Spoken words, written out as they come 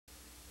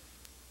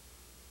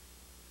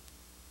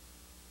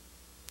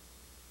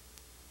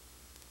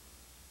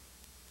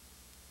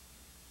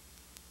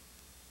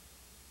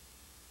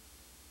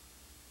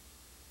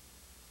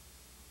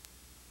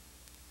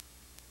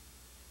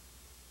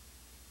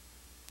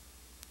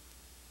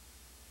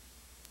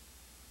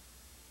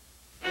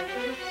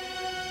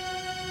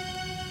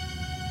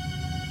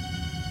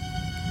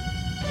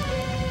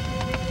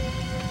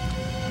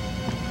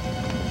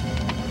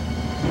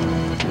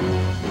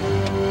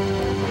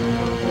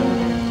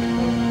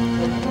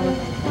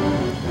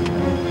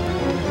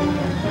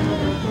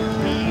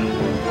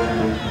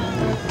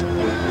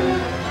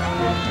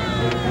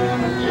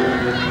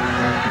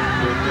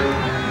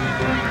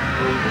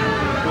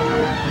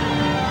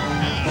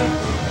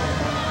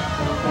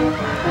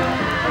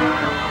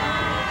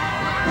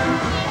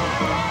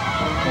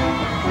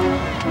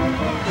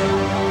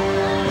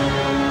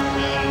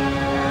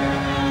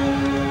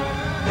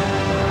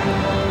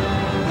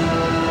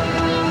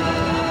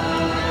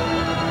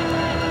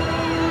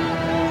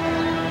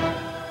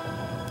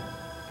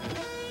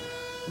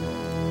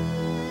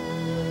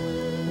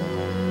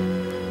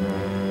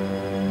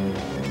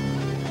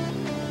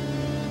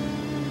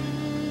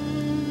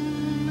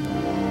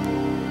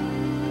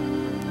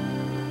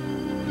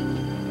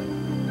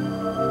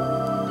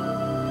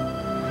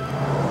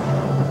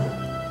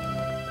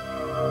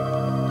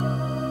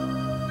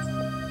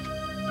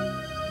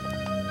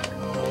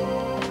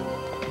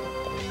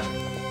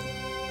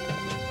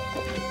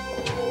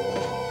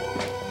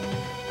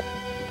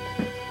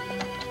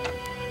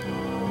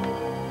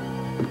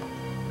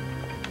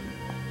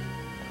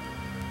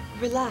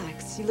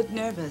Relax. You look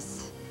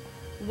nervous.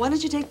 Why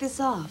don't you take this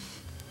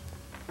off?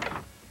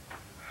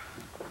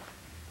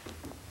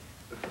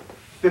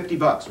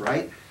 $50,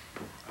 right?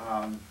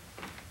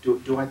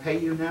 Do I pay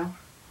you now?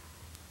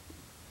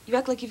 You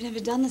act like you've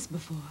never done this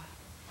before.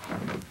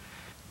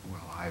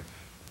 Well, I've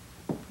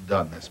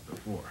done this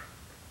before.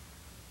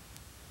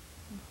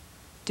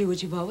 Do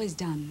what you've always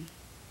done.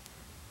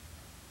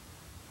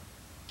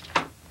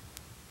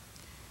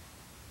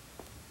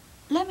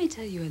 Let me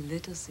tell you a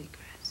little secret.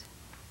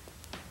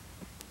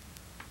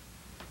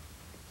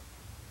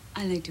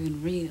 I like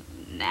doing real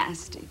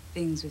nasty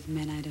things with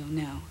men I don't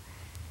know.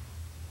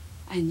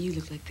 And you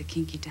look like the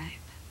kinky type.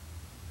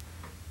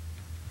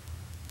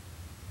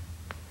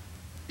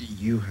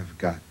 You have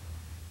got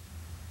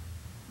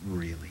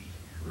really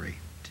great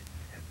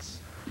tits.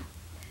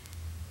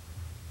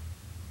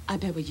 I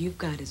bet what you've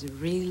got is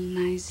real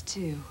nice,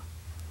 too.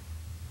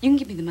 You can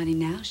give me the money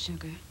now,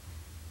 sugar.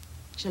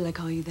 Shall I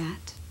call you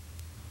that?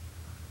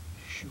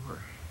 Sure.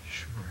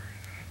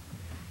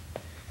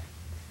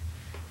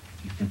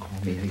 You can call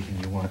me anything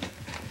you want.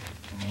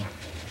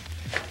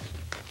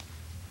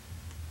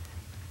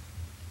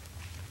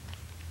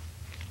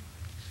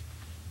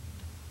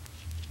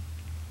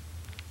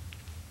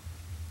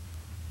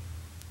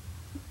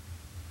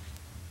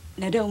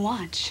 Now, don't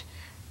watch.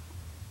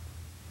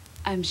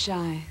 I'm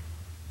shy.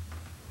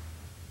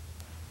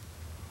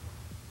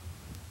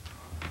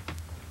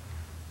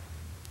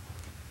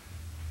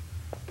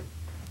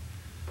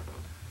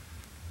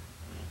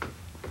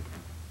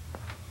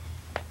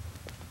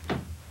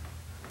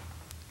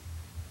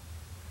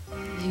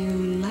 You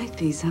like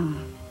these, huh?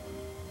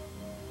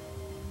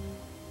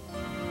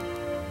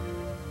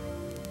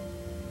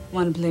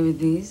 Want to play with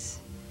these?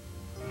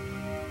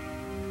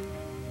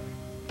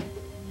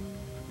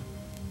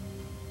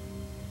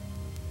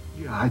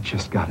 I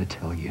just gotta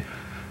tell you,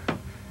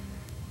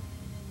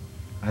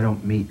 I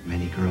don't meet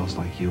many girls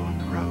like you on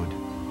the road.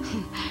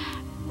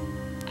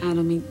 I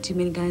don't meet too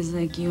many guys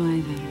like you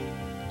either.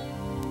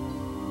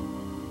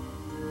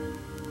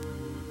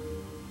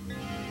 I'm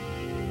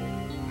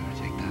gonna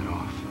take that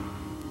off.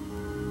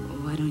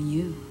 Why don't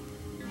you?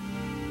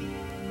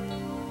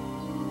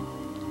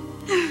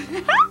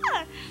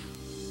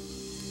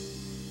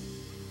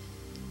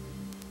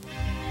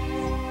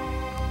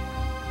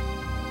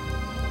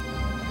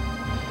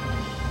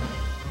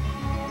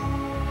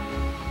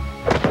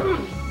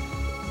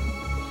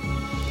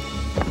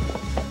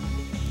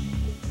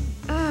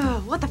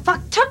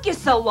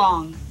 So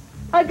long.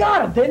 I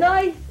got him, didn't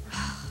I?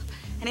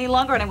 Any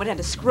longer and I would have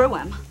had to screw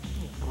him.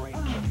 Great.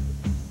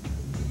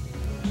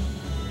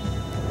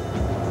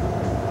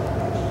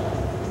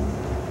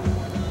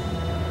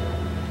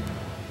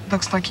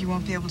 Looks like you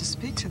won't be able to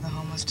speak to the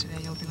homeless today.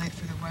 You'll be late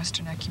for the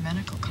Western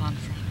Ecumenical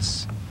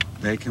Conference.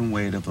 They can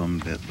wait if I'm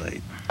a bit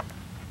late.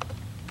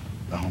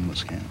 The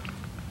homeless can't.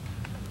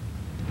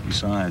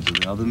 Besides, if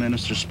the other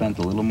ministers spent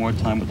a little more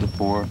time with the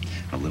poor,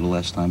 a little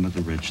less time with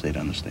the rich, they'd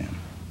understand.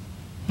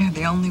 You're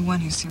the only one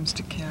who seems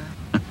to care.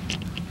 You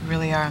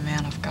really are a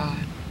man of God.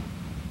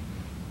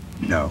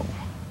 No.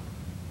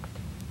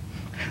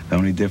 The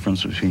only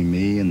difference between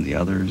me and the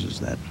others is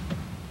that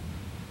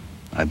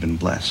I've been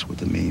blessed with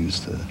the means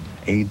to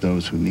aid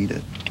those who need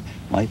it.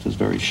 Life is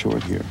very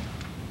short here,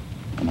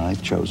 and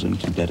I've chosen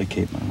to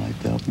dedicate my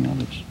life to helping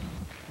others.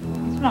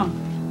 What's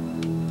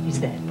wrong? He's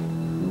dead.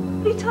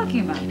 What are you talking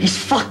about? He's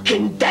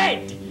fucking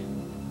dead!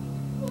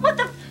 What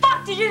the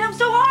fuck did you hit him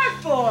so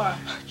hard for?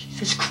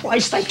 Jesus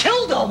Christ, I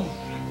killed him!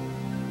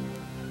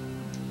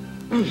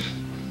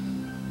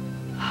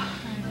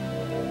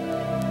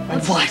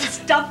 And what?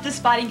 Just dump this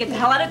body and get the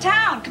hell out of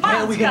town. Come on,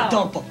 Where are we gonna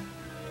dump him?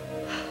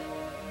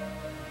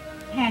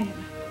 Hand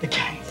him. The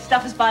cane.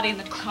 Stuff his body in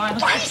the car and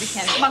let's we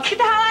can. Come on, get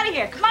the hell out of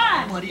here. Come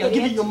on. Buddy, I'll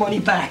give you your money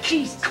back.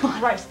 Jesus Come on.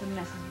 Christ, the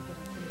messes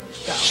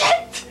you get up.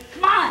 Shit!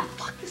 Come on.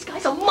 Fuck, this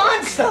guy's a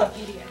monster!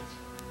 Idiot.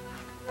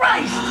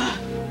 Christ!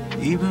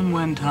 Even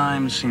when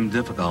times seem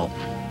difficult,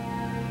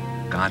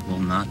 God will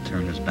not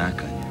turn his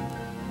back on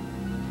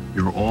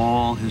you. You're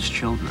all his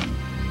children.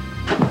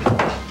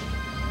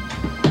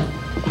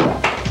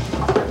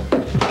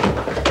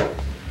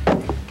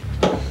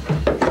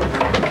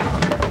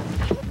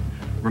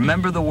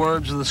 Remember the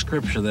words of the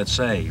scripture that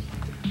say,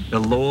 "The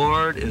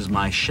Lord is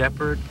my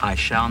shepherd, I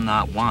shall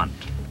not want."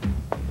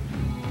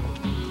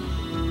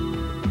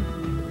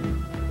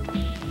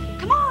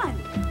 Come on.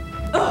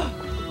 Ugh.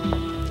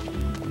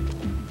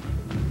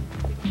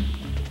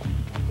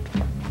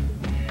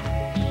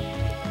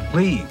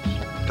 Please,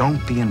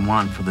 don't be in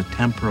want for the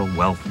temporal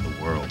wealth of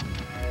the world.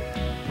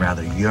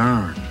 Rather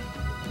yearn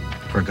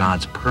for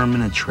God's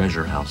permanent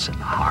treasure house in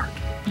the heart.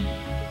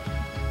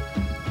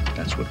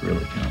 That's what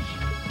really counts.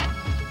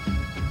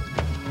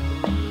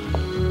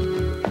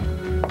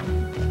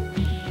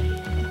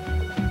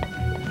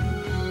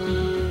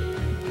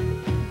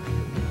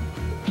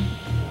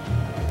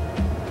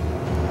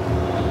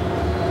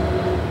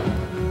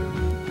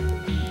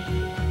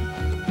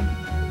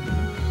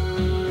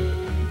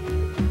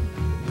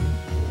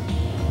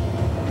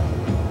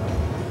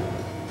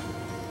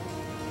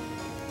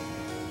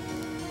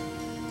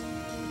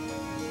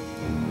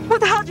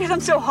 you hit him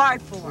so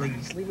hard for?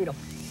 Please, leave me the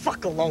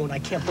fuck alone. I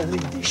can't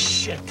believe this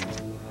shit.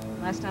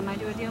 Last time I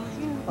do a deal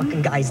with you.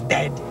 Fucking guy's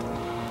dead.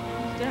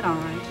 He's dead, all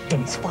right.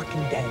 And he's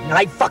fucking dead. And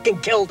I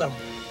fucking killed him.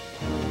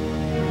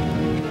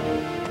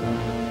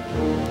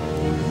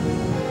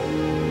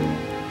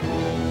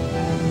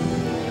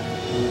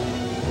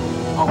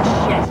 Oh,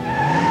 shit.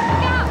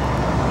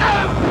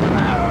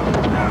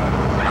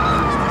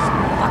 This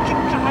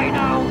fucking guy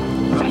now.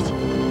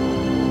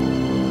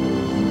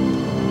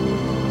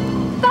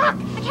 Fuck!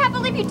 I can't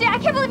believe you did. I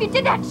can't believe you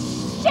did that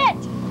shit.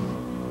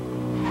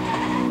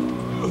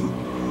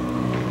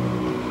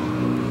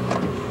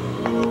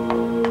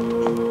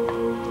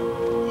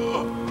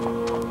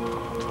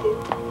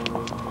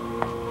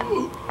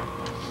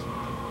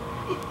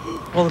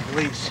 Call the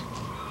police.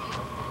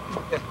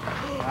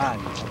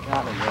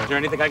 God, is there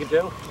anything I can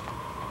do?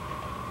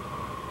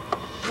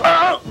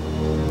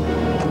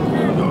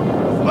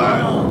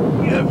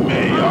 Give me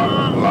your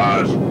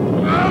flesh! Give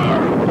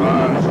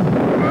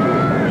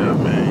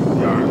me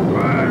your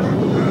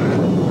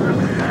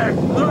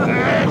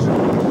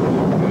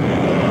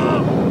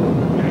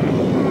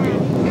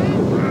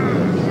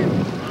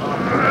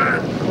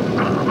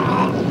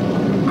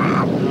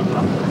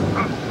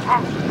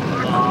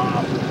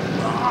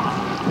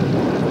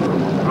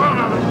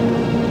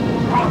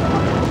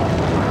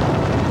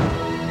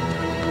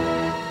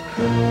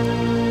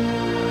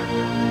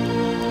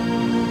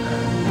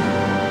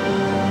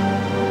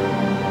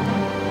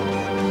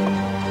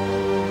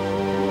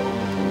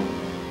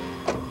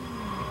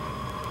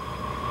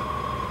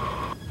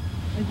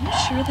Are you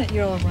sure that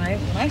you're all right?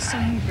 When I saw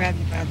him grab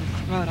you by the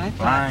throat, I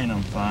thought... Fine,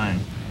 I'm fine.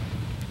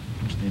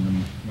 Just need a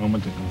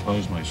moment to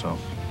compose myself.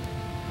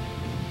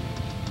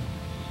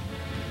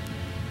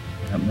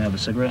 Happen to have a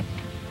cigarette?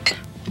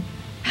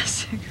 A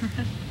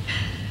cigarette?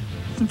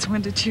 Since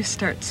when did you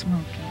start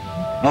smoking?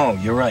 Oh,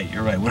 you're right.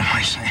 What am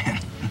I saying?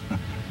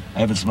 I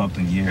haven't smoked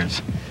in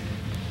years.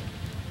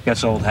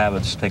 Guess old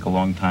habits take a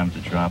long time to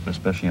drop,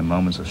 especially in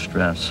moments of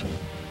stress.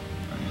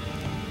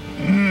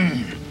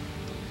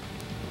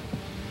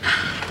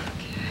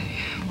 Okay,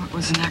 what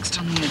was next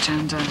on the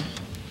agenda?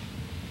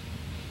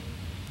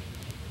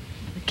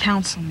 The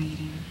council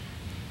meeting.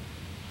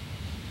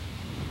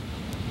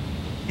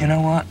 You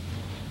know what?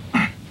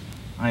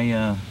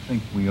 I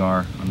think we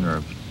are under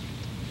a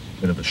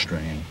bit of a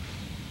strain.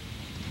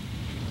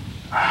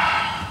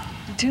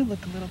 You do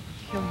look a little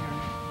peculiar.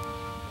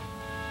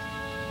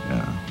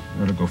 Yeah,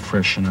 we ought to go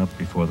freshen up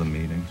before the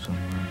meeting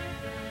somewhere.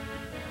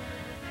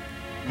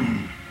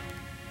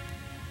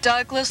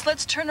 Douglas,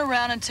 let's turn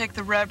around and take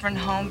the Reverend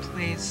home,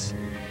 please.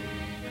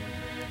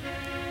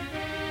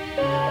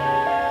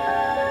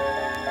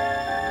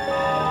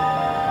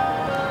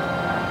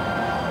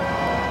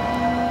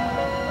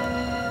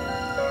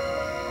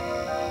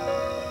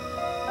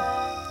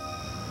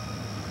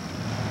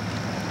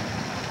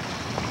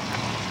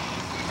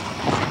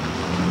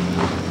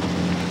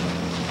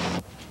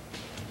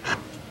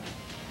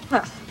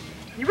 Well,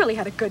 you really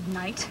had a good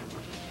night.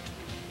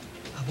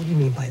 What do you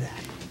mean by that?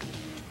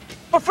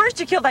 Well, first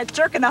you killed that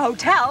jerk in the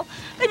hotel,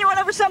 then you went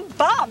over some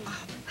bum.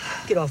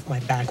 Get off my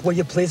back, will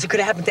you please? It could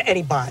have happened to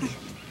anybody.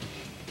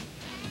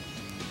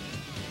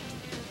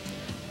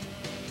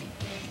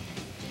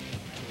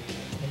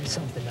 Maybe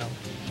something though.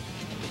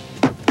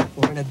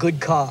 We're in a good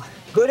car.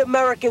 Good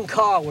American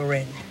car we're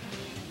in.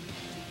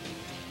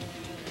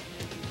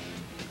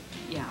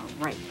 Yeah,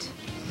 right.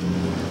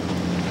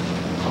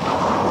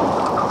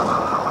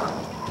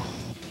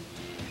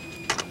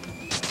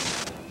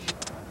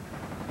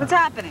 What's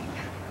happening?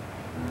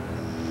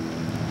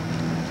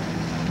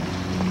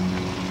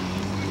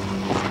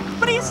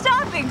 What are you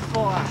stopping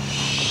for?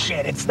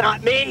 Shit, it's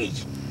not me!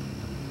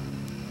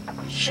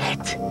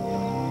 Shit!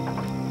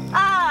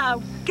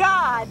 Oh,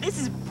 God, this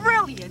is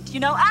brilliant,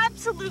 you know,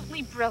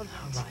 absolutely brilliant.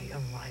 All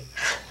right.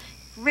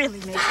 Really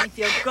makes me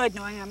feel good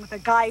knowing I'm with a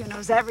guy who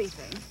knows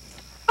everything.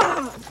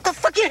 What the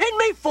fuck you hitting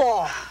me for?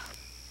 All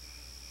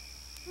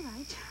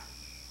right.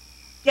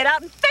 Get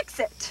out and fix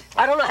it.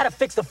 I don't know how to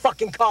fix the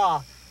fucking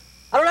car.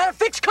 I don't know how to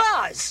fix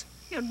cars.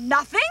 You know,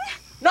 nothing?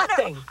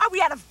 Nothing. Are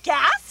we out of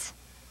gas?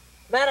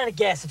 I'm out of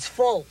gas, it's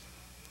full.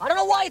 I don't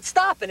know why it's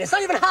stopping. It's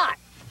not even hot.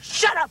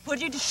 Shut up,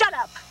 would you? Just shut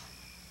up.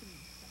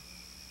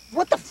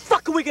 What the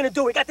fuck are we gonna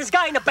do? We got this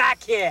guy in the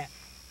back here.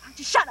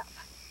 Just shut up.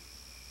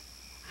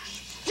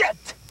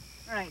 Shit!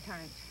 All right.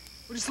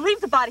 We'll just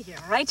leave the body here,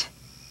 all right?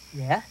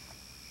 Yeah?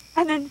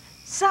 And then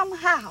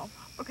somehow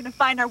we're gonna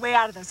find our way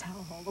out of this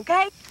hellhole,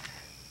 okay?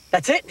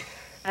 That's it?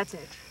 That's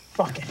it.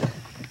 Fuck it.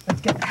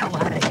 Let's get the hell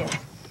out of here.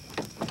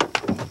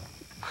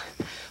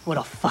 What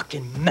a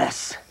fucking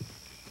mess.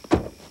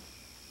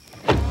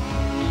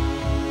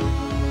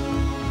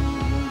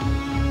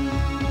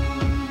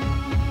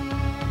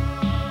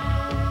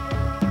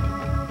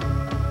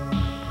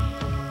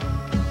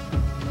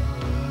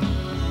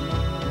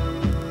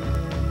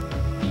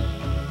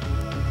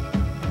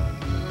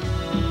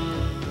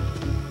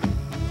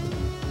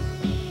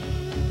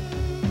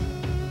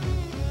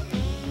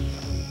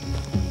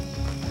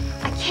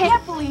 I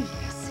can't believe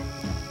this.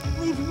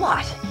 Believe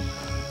what?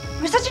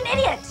 You're such an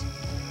idiot.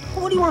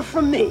 What do you want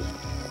from me?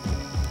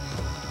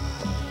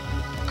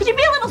 Could you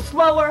be a little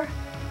slower?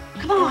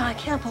 Come on, I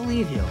can't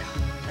believe you.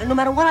 And no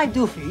matter what I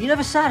do for you, you're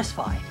never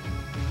satisfied.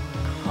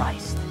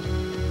 Christ.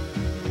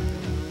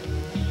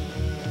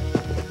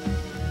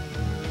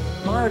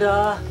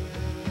 Marta.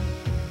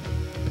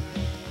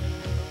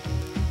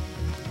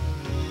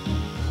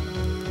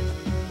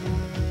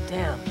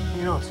 Damn,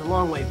 you know, it's a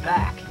long way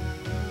back.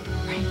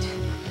 Right.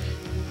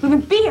 We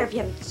wouldn't be here if you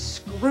hadn't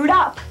screwed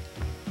up.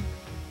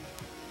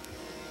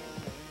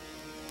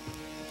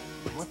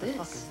 What the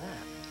fuck is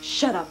that?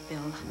 Shut up, Bill.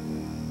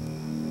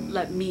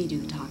 Let me do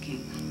the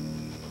talking.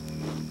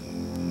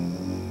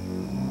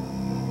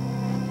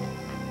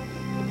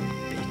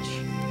 Bitch.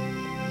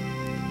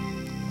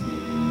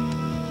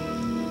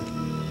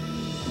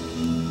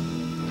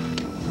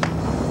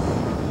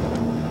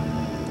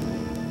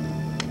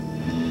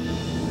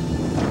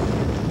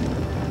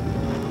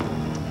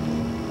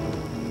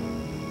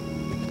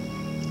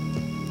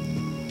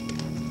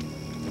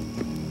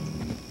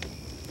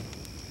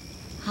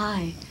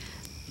 Hi.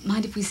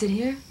 Mind if we sit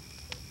here?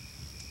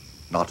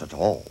 Not at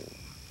all.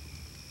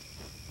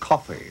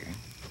 Coffee.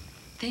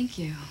 Thank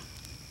you.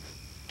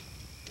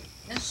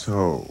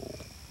 So,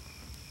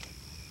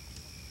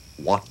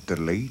 what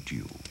delayed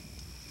you?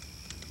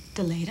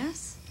 Delayed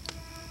us?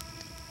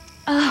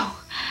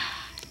 Oh,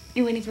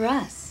 you're waiting for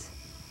us.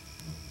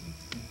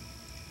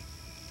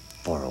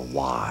 For a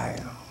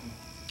while.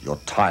 Your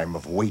time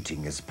of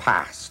waiting is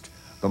past.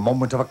 The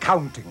moment of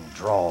accounting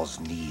draws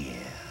near.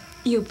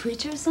 You a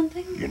preacher or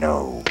something? You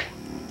know,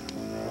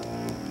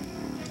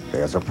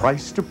 there's a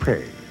price to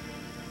pay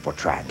for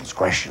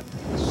transgressions.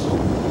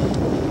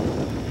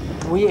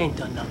 We ain't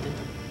done nothing.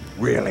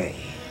 Really?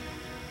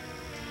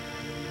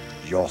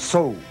 Your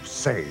souls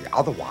say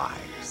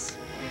otherwise.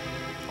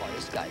 Oh,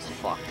 this guy's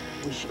fucked.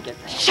 We should get...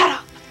 Shut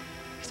up!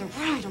 Is it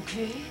right,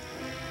 okay?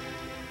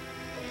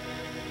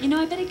 You know,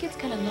 I bet it gets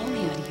kind of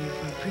lonely out here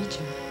for a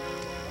preacher.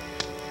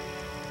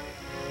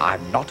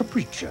 I'm not a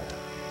preacher.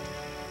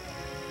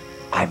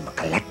 I'm a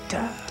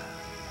collector.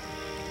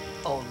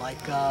 Oh,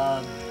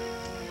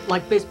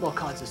 like baseball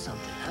cards or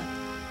something, huh?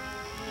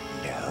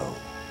 No.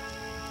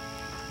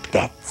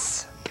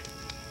 Debts.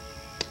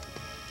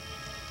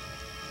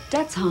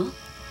 Debts, huh?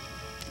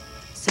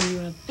 So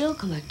you're a bill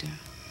collector.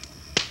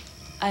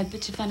 I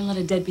bet you find a lot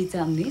of deadbeats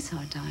out in these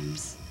hard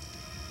times.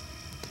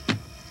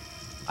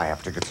 I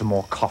have to get some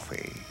more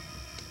coffee.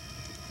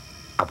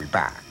 I'll be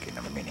back in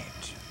a minute.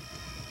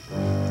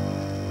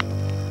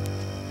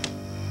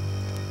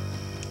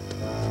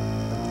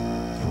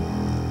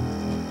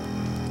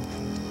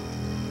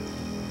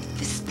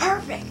 This is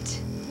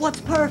perfect.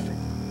 What's perfect?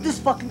 This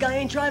fucking guy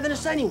ain't driving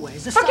us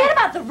anyways. Forget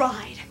about the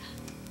ride.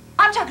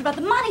 I'm talking about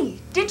the money.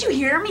 Did you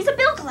hear him? He's a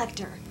bill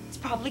collector. He's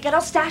probably got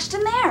all stashed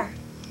in there.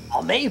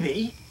 Oh,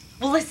 maybe.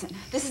 Well, listen,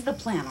 this is the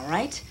plan, all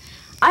right?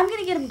 I'm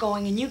gonna get him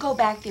going, and you go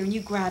back there and you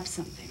grab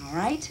something, all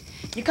right?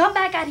 You come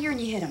back out here and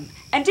you hit him.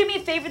 And do me a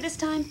favor this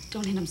time,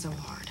 don't hit him so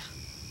hard.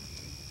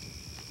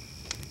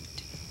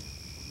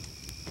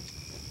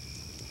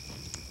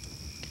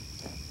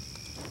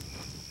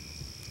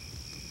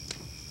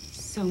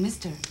 So,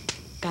 mister,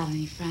 got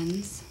any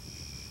friends?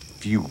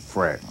 Few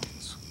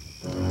friends,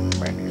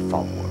 many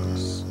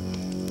followers.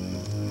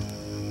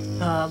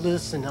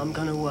 Listen, I'm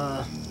gonna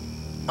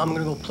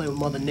go play with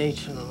Mother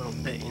Nature a little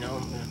bit, you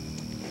know?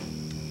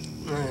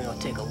 I'm gonna go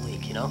take a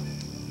leak, you know?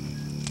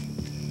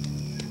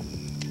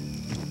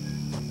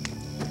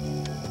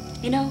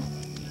 You know,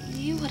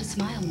 you ought to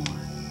smile more.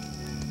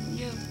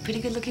 You're a pretty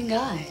good-looking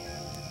guy.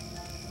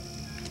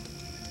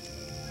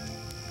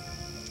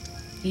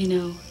 You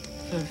know,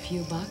 for a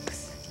few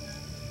bucks,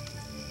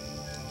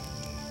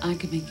 I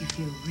could make you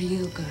feel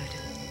real good.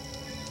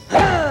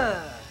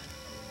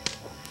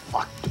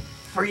 Fuck,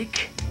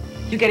 freak.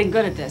 You're getting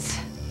good at this.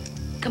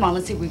 Come on,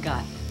 let's see what we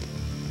got.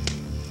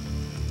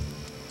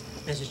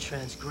 There's a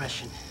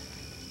transgression.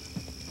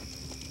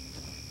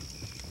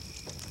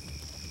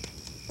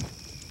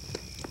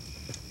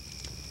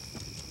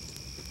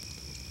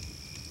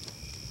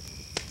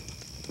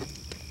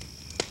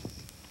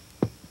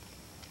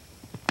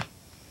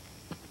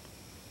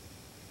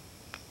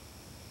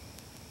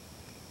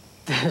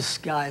 This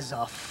guy's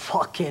a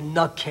fucking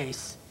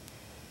nutcase.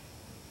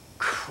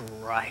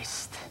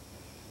 Christ.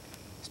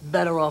 He's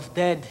better off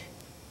dead.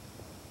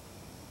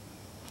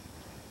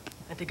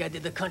 I think I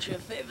did the country a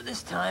favor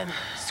this time.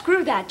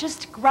 Screw that.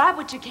 Just grab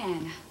what you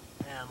can.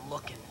 Yeah, I'm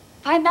looking.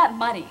 Find that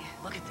money.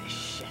 Look at this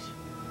shit.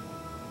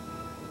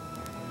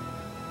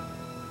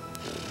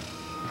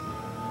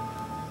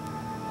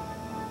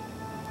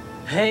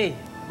 Hey,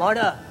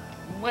 Marta.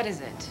 What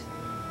is it?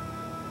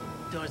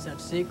 Doors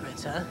have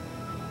secrets, huh?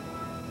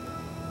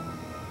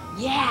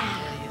 Yeah.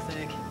 What do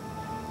you think?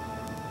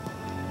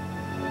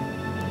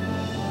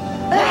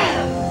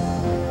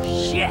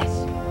 Shit!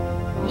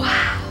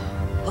 Wow.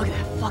 Look at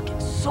that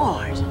fucking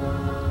sword!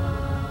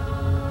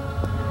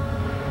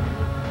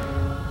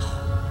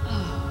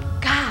 Oh,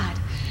 God.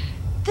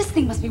 This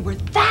thing must be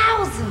worth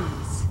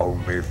thousands.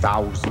 Only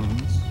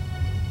thousands?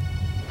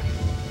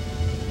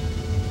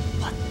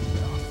 What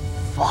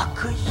the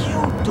fuck are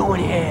you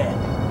doing here?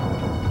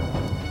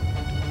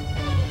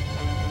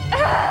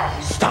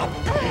 Stop!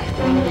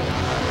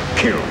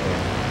 Kill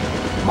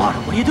him! Marta,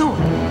 what are you doing?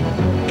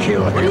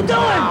 Kill him! What are you doing?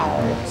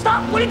 Now.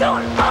 Stop! What are you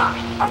doing?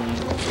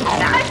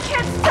 I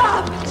can't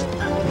stop!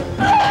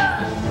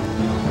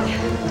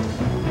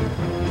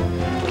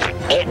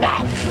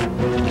 Enough!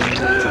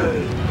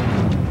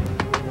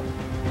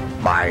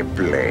 My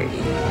blade.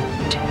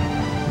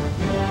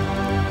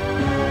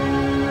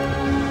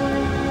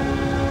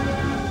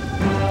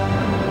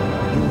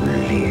 You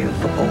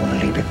live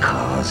only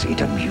because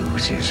it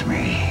amuses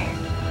me.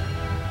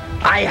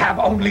 I have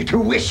only to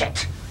wish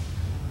it.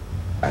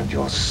 And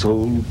your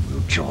soul will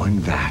join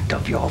that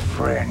of your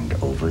friend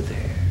over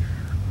there.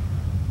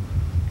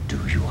 Do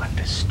you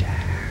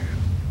understand?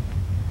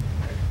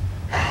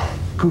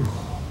 Good.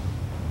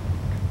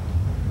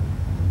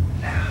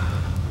 Now,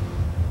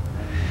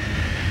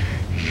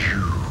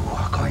 you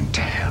are going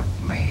to help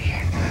me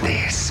in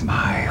this,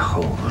 my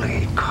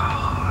holy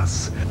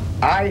cause.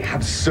 I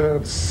have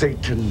served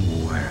Satan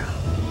well.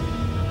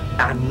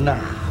 And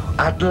now,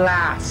 at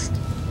last,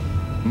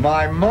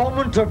 my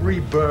moment of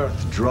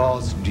rebirth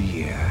draws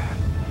near.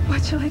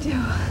 What shall I do?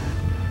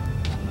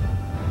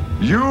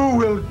 You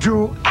will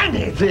do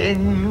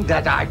anything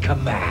that I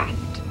command.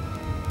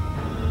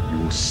 You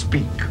will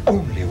speak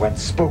only when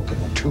spoken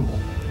to.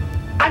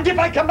 And if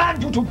I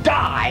command you to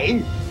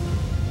die,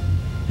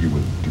 you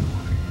will do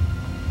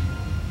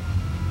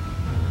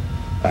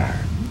it.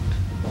 And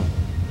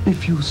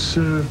if you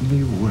serve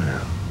me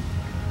well,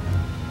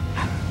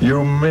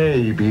 you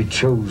may be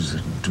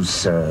chosen to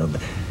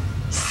serve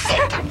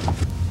Satan.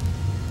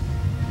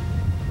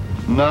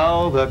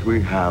 Now that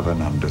we have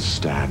an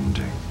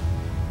understanding,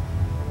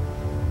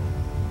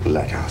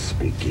 let us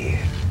begin.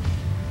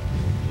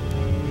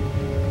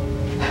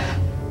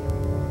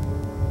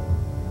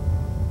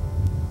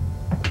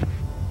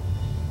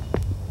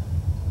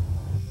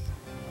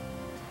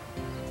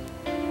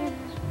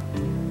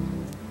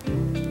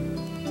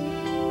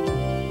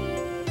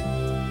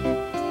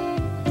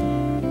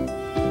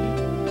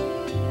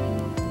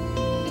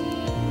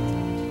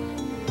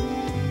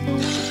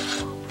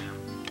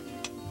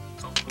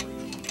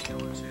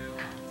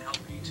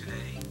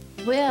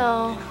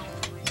 Will.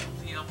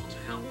 Be able to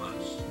help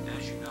us.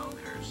 As you know,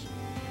 there's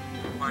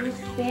quite a Miss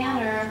few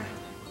Banner.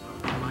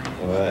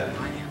 What?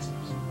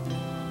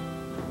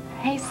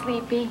 Hey,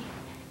 Sleepy.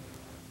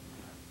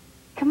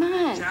 Come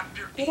on.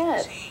 Chapter Get up.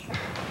 18.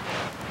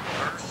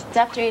 Verse It's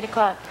after 8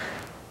 o'clock.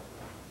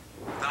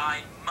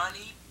 Thy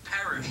money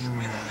perish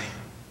with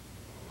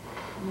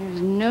thee.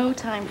 There's no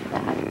time for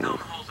that. Don't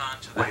hold on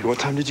to that. Wait, what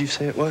time did you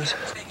say it was?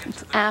 Take it It's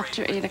to the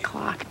after grave 8 with you.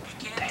 o'clock.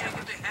 You can't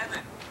take it to heaven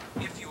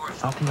if you are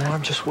Oh, the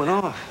alarm just went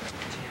off.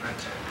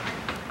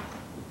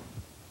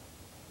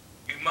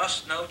 You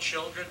must know,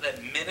 children,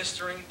 that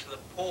ministering to the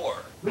poor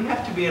We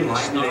have to be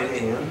enlightened,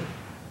 Anne.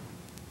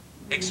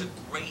 takes a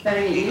great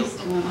Better get deal used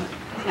to him.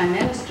 He's my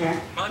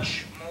minister.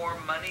 much more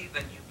money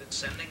than you've been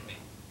sending me.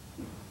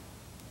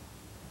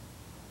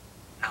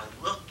 Now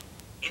look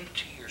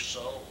into your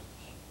souls.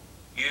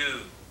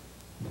 You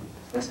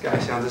This guy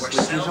sounds as were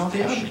sleepy as all the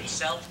selfish and others.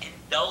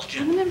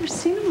 self-indulgent. I've never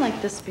seen him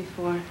like this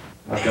before.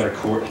 I've got a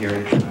court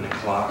hearing at 9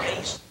 o'clock.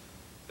 Taste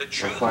the My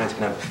truth client's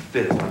gonna have a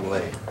fit if I'm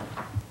late.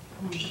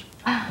 deep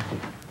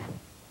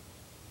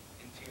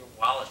into your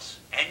wallets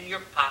and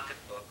your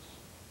pocketbooks.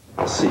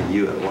 I'll see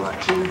you at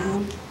lunch.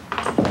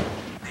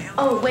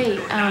 Oh, wait.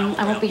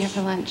 I won't be here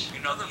for lunch.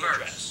 You know the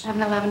verse. I have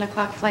an 11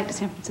 o'clock flight to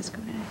San Francisco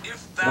today.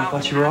 If I thou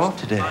thought you were off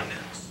hast today.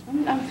 abundance,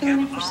 I'm filling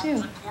in give for Sue.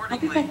 alms I'll be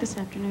accordingly. back this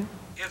afternoon.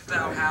 If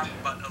thou have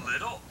but a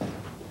little,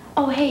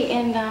 Oh, hey,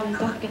 and don't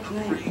not forget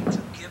tonight. afraid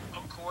to give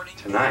according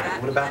to Tonight?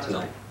 that What about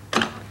little.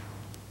 tonight?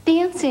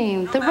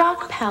 Dancing. The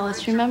Rock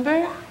Palace,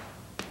 remember?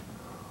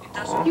 It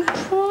doesn't You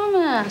matter.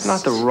 promised.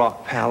 Not the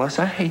Rock Palace.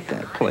 I hate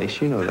that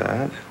place. You know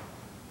that. In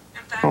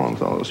fact, Oh,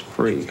 with all those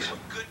freaks. if you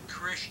were good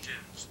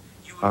Christians,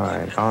 you would All give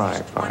right, at all least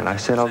right, fine. I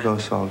said I'll go,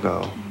 so I'll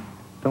go.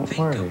 Don't Think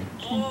worry. of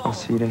all I'll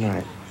see you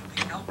tonight. the people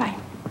you can help. Bye.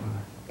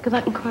 Good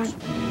luck in court.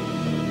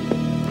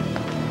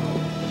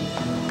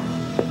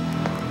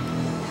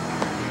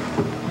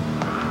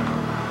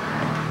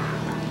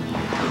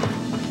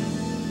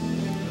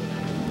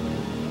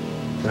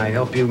 Can I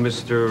help you,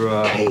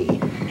 Mr.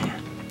 Cain.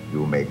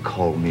 You may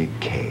call me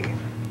Cain.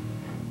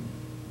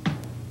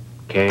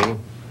 Cain?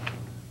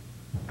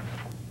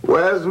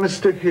 Where's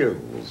Mr.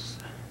 Hills?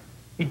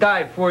 He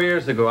died 4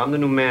 years ago. I'm the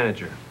new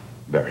manager.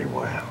 Very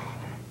well.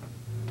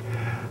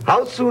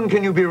 How soon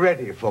can you be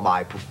ready for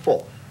my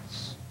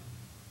performance?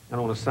 I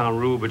don't want to sound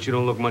rude, but you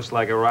don't look much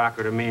like a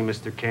rocker to me,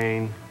 Mr.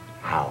 Cain.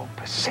 How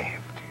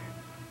perceptive.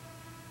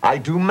 I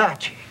do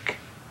magic,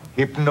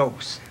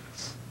 hypnosis.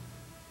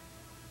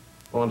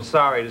 Well, I'm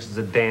sorry, this is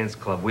a dance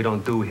club. We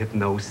don't do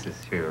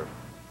hypnosis here.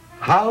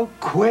 How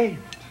quaint.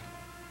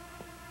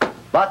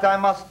 But I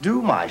must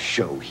do my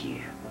show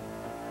here.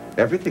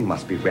 Everything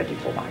must be ready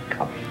for my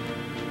coming.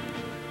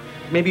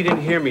 Maybe you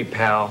didn't hear me,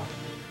 pal,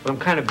 but I'm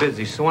kind of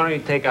busy, so why don't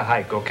you take a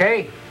hike,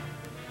 okay?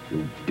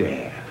 You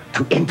dare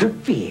to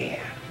interfere.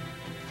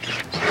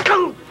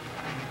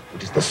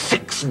 It is the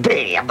 6th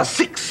day of the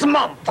 6th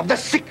month of the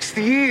 6th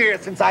year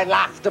since I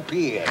last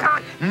appeared.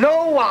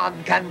 No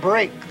one can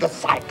break the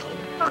cycle.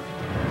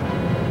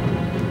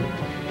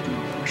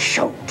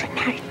 Show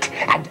tonight,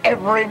 and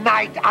every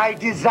night I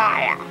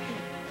desire.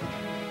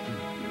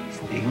 These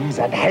things,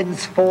 and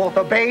henceforth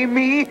obey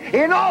me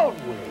in all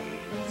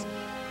ways.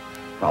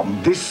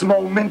 From this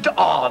moment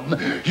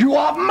on, you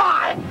are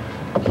mine.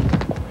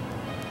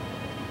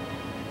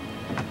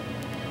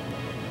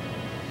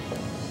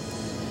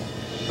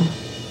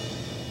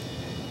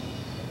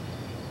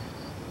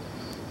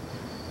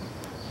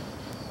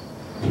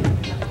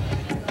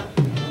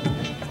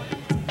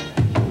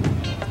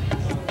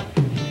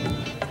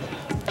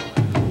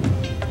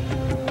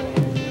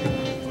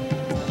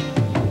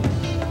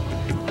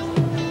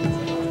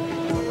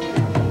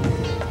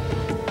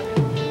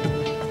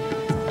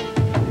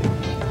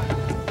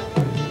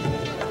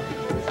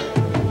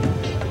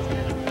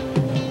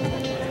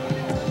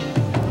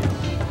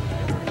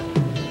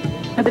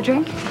 Another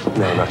drink?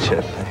 No, not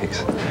yet,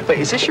 thanks. Wait,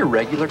 is this your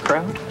regular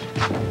crowd?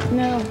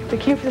 No, they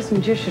came for this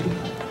magician.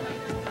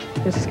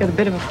 He's just got a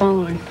bit of a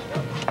following.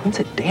 When's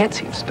a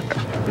dancing star?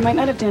 We might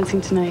not have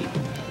dancing tonight.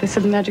 They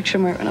said the magic show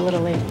might run a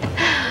little late.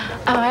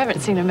 Oh, I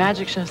haven't seen a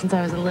magic show since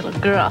I was a little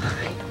girl.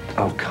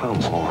 Oh,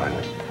 come on.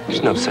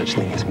 There's no such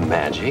thing as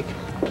magic.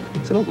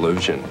 It's an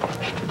illusion.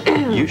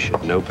 You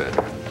should know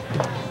better.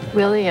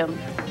 William,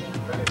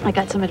 I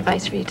got some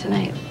advice for you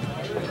tonight.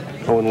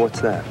 Oh, and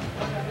what's that?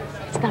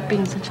 Stop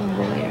being such a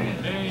lawyer.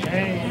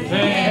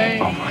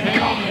 Oh, my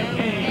God.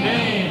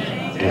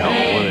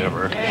 Yeah,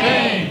 whatever.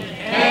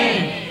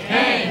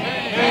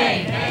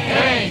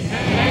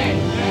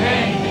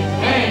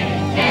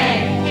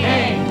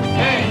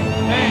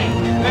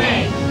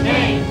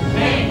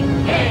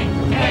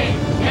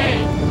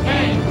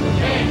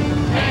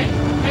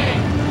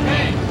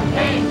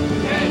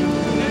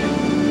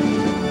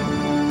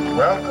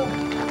 Welcome.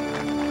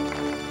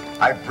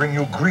 I bring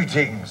you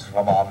greetings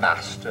from our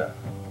master,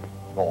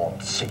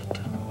 Lord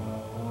Satan.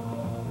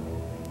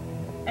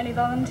 Any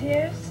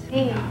volunteers?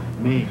 Me.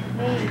 Me.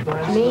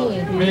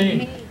 Me.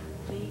 Me.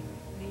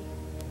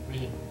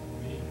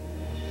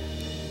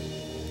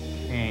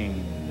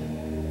 Cain.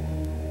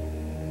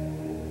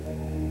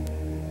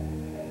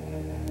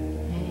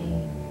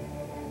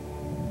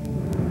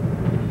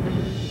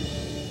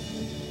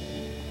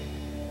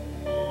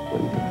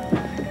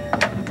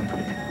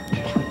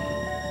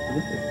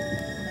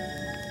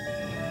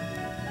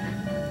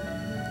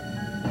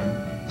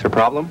 Is there a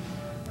problem?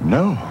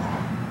 No,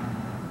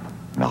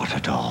 not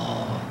at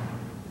all.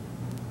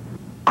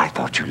 I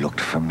thought you looked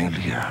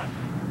familiar.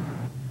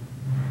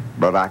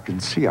 But I can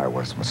see I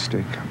was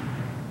mistaken.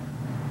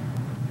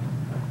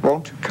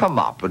 Won't you come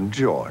up and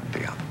join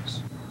the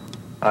others?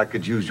 I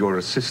could use your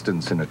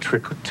assistance in a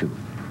trick or two.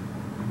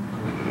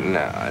 No,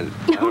 I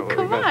Oh, don't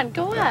come really on,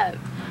 go up.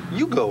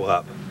 You go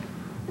up.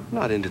 I'm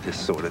not into this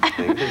sort of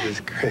thing. This is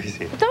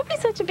crazy. Don't be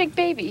such a big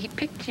baby. He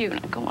picked you. Now,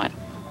 go on.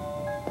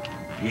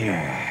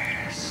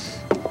 Yes.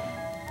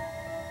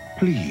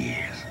 Please.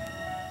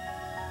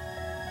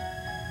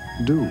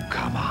 Do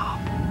come up.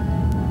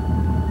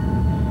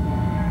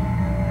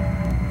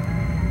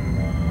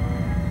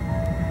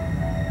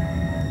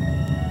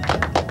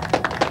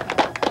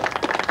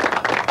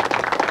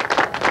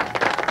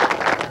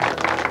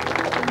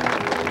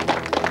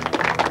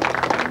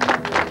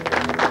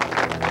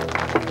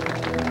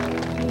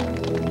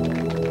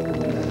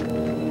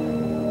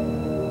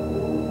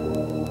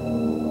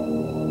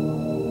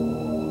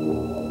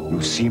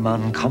 You seem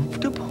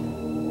uncomfortable.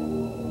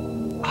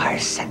 I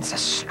sense a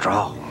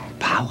strong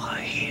power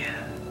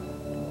here.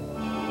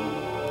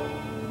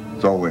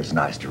 It's always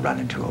nice to run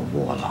into a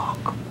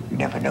warlock. You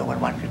never know when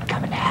one could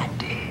come in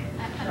handy.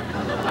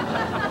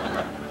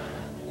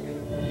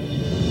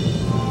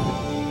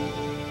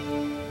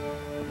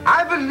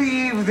 I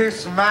believe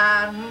this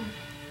man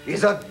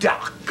is a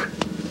duck.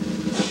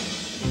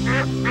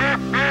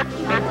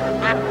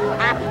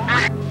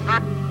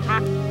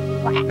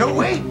 No,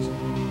 wait!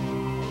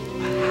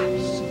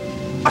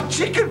 A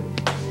chicken!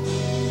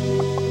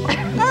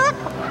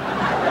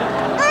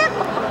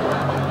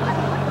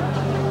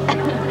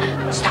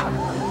 Stop!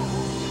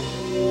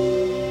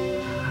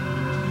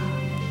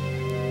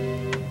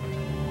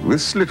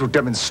 This little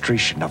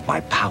demonstration of my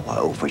power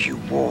over you,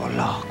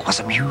 Warlock, was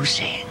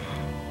amusing.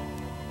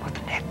 But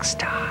the next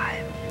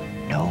time,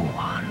 no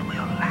one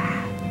will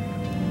laugh.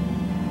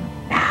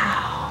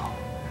 Now,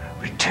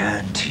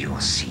 return to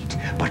your seat,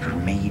 but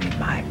remain in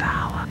my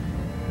power.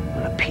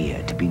 Will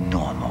appear to be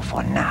normal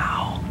for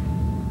now.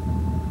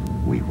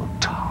 We will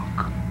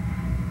talk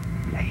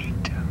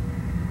later.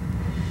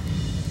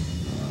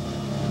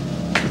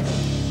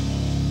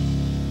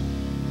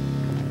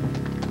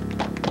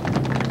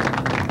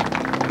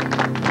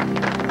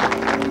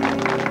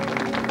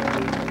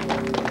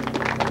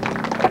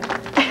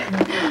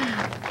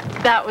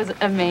 That was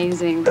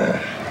amazing.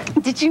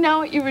 Did you know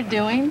what you were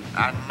doing?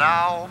 And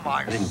now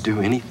my... I didn't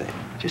do anything.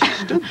 Just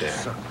stood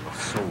there.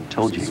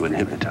 Told you he wouldn't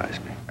hypnotize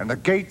me. And the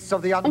gates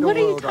of the underworld. What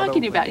are you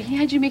talking about? He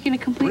had you making a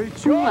complete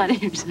fool out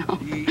of yourself.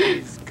 He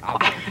is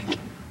coming.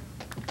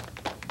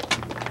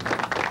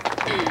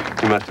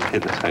 He must have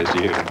hypnotized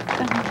you.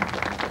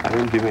 I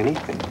didn't do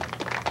anything.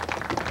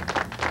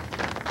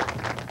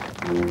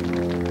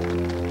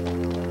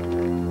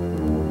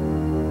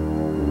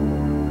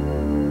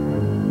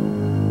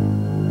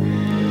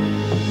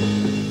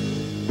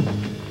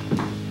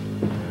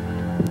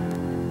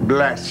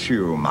 Bless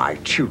you, my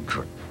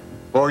children,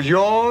 for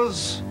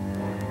yours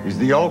is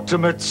the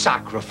ultimate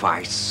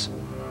sacrifice.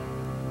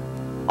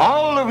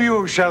 All of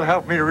you shall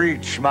help me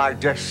reach my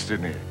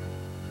destiny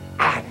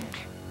and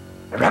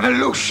the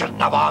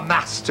revolution of our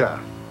master,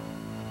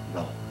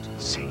 Lord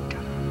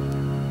Satan.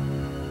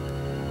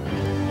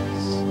 You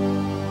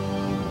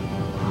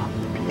are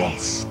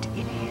blessed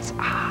in his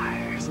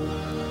eyes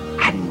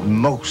and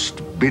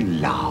most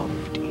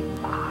beloved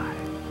in mine.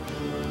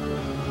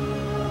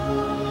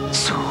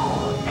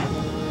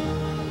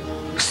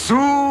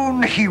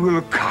 Soon he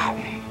will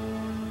come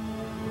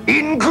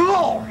in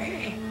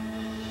glory,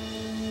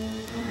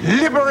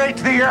 liberate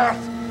the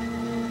earth,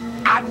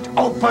 and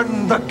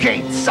open the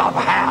gates of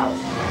hell.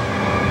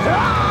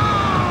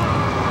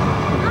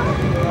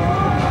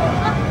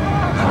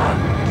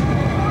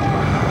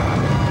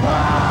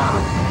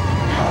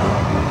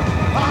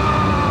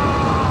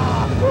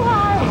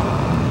 Why?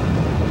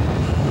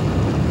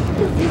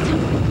 This is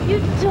what you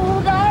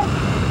told us.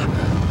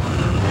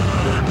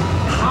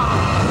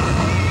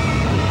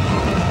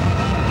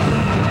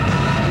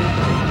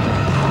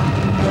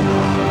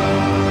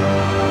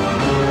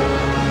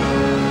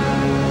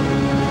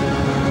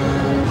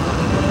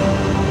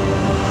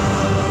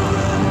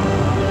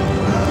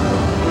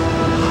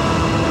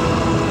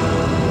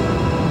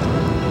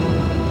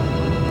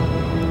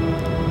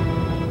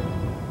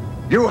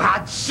 You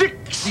had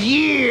 6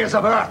 years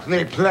of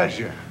earthly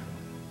pleasure.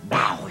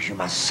 Now you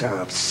must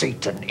serve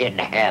Satan in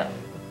hell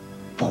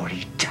for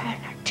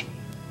eternity.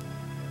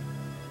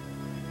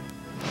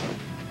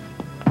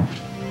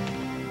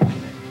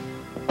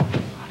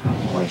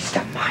 What a waste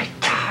of my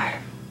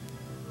time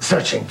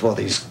searching for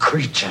these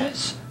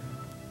creatures.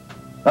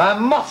 I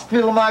must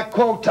fill my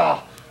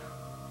quota.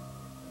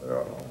 There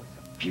are always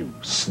a few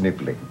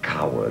sniveling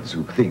cowards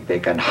who think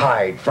they can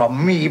hide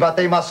from me, but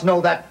they must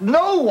know that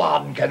no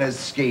one can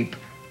escape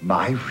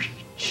my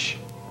reach.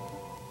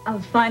 I'll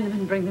find them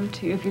and bring them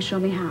to you if you show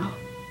me how.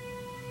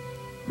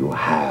 You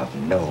have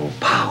no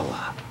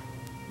power,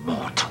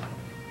 mortal.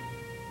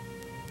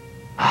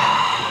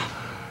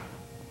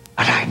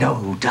 But I know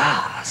who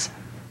does.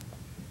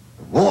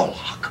 The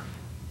warlock,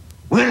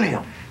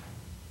 William.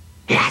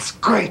 He has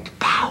great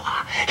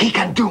power. He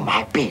can do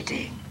my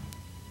bidding.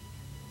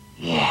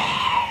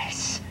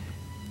 Yes.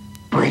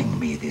 Bring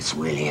me this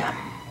William.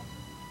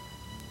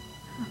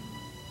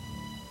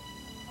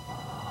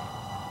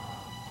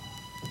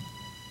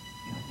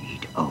 You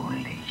need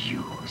only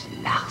use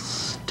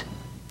lust,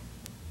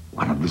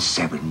 one of the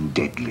 7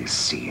 deadly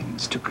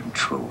sins, to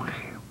control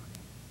him.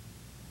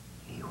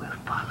 He will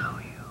follow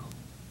you.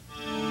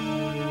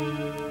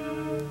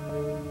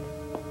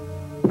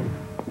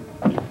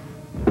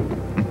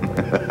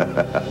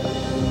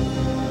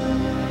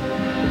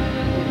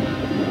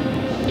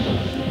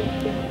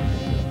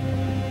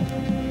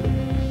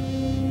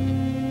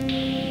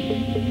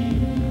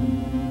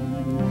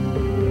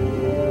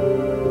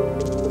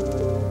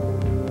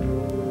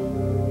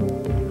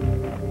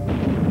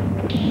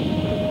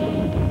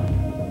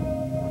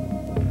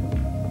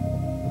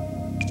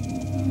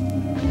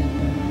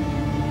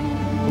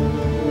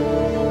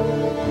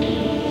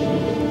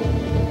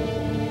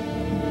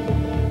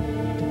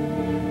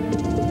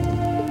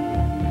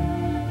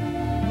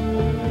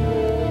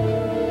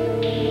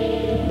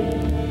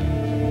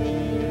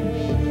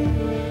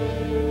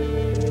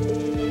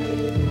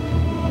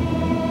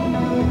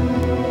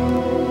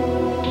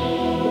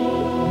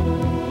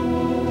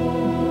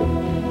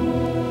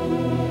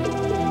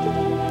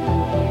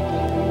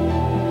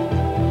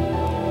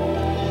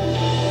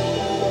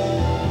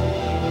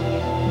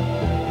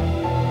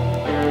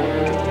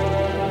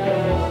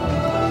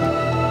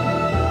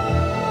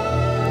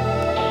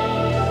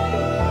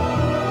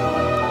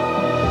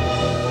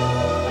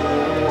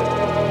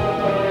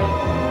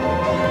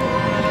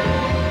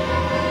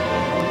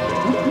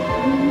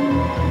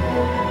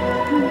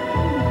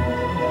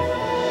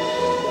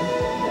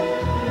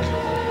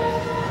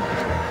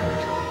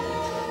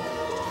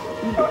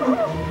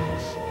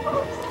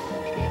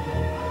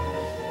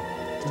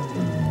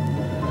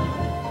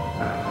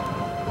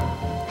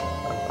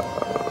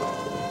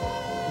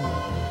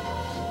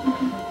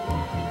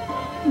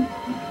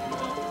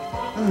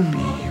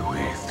 Be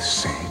with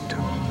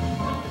Satan.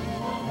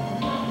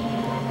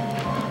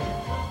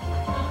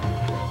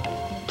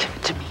 Give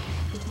it to me.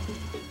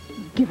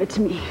 Give it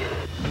to me.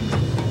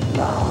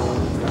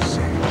 Love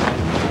Satan.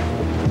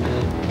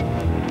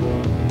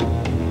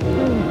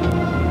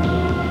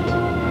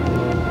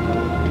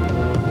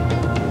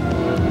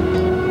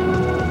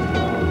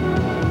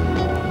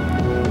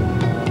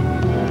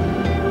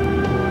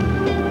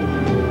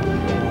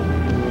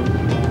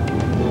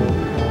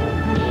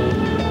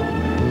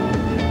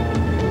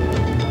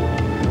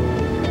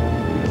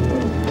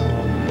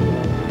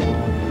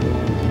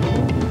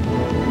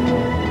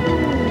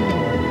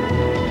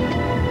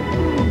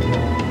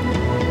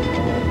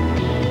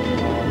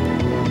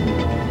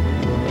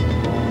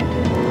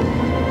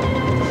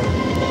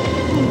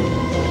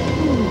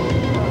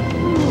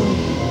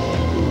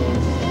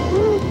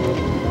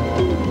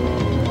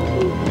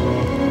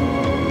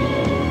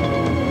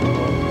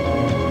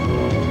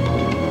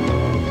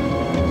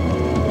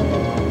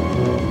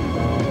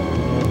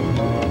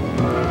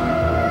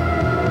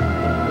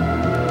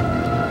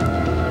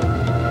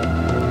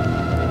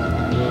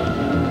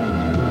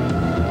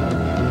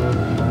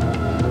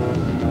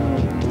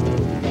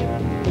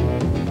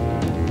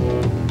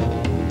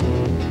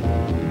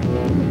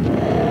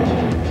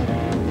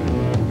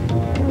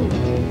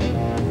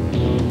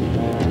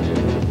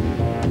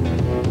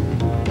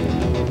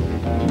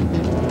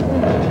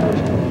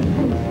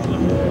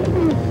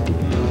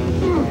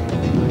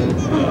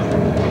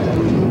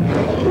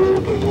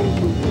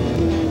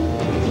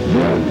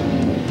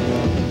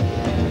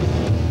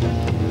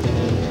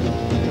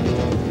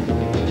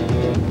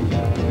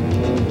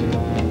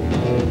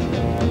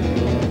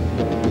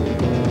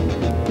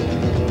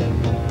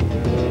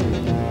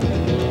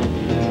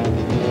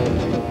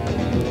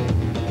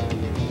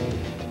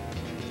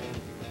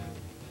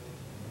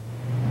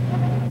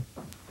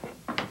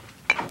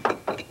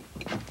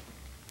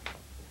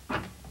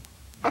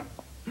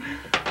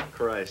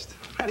 Christ.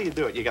 How do you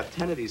do it? You got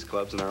 10 of these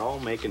clubs and they're all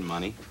making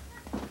money.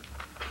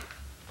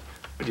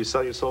 Would you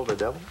sell your soul to the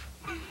devil?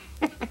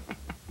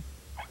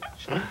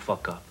 Shut the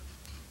fuck up.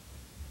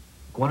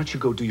 Why don't you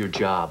go do your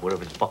job,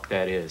 whatever the fuck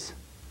that is?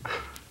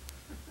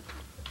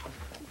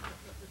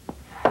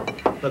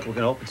 Look, we're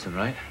gonna open soon,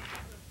 right?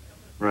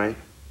 Right.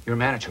 You're a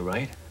manager,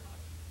 right?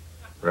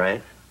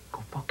 Right.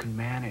 Go fucking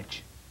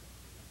manage.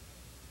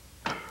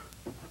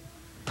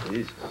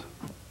 Jesus.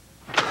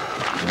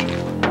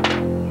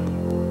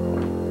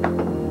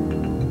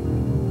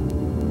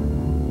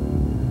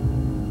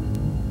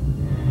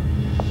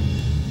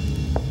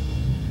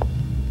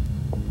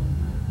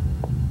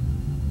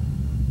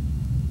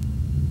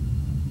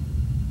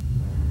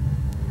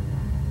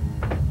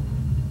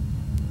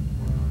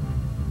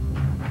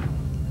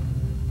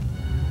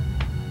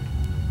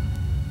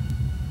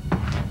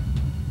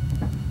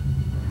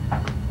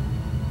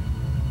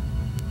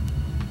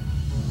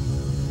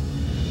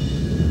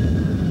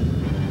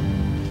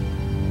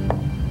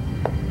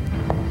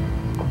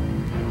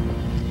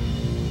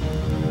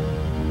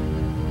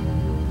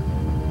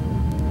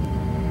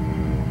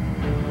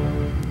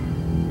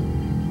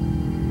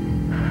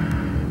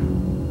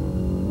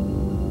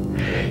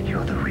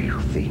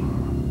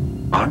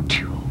 Aren't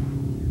you?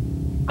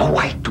 A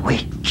white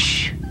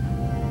witch.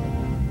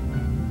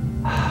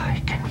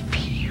 I can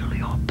feel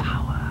your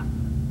power.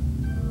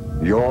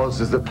 Yours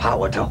is the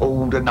power to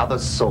hold another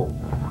soul.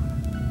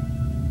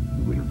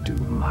 You will do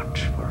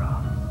much for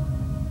us.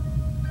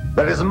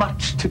 There is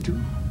much to do.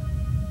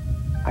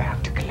 I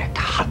have to collect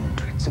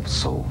hundreds of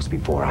souls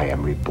before I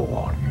am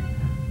reborn.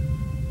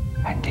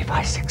 And if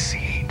I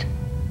succeed,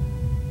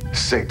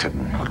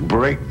 Satan will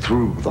break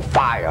through the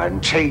fire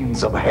and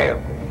chains of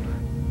hell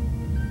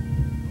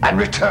and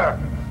return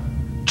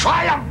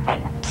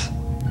triumphant.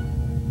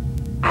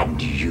 And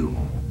you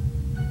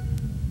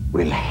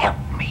will help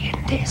me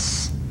in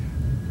this,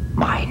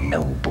 my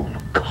noble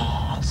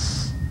cause.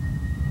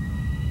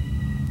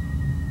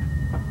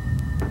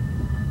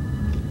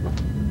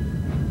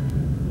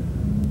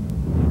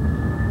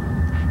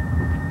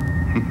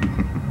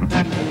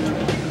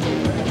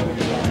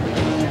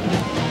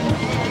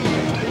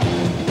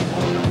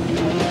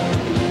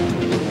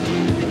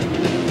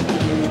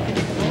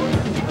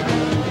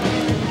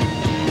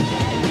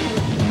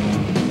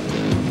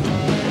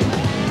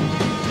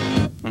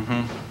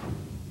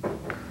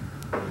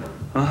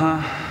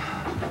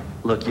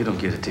 Look, you don't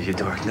get it to your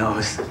dark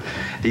nose.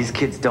 These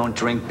kids don't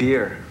drink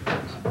beer.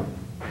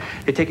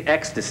 They take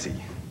ecstasy.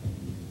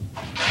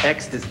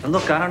 Ecstasy. And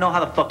look, I don't know how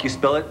the fuck you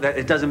spell it.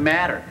 It doesn't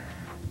matter.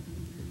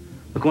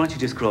 Look, why don't you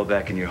just crawl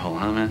back in your hole,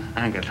 huh, man?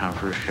 I ain't got time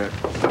for this shit.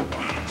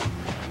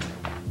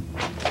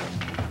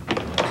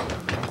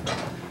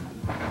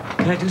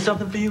 Can I do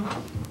something for you?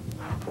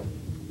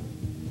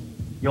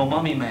 Yo,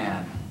 mummy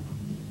man.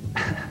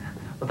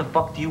 What the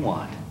fuck do you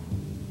want?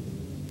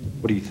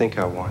 What do you think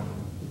I want?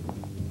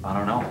 I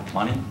don't know.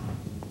 Money?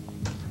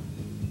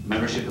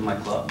 Membership in my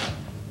club?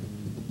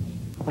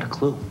 What a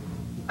clue.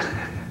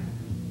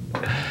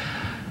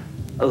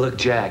 Oh, look,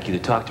 Jack, either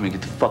talk to me or get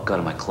the fuck out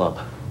of my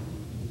club.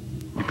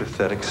 You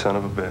pathetic son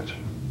of a bitch.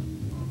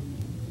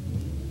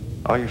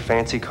 All your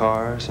fancy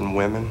cars and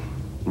women,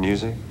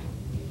 music.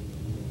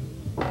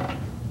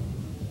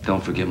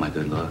 Don't forget my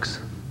good looks.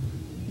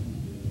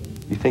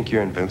 You think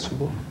you're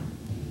invincible?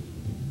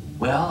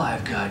 Well,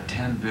 I've got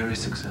 10 very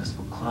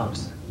successful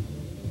clubs.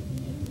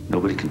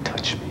 Nobody can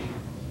touch me.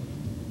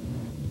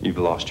 You've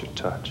lost your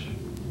touch.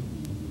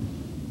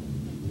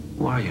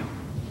 Who are you?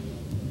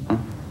 Huh?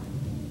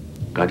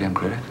 Goddamn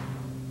critic?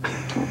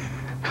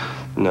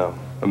 No,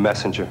 a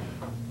messenger.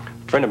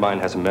 A friend of mine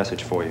has a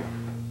message for you.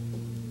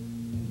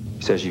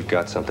 He says you've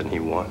got something he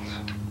wants.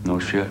 No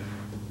shit.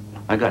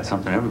 I got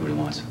something everybody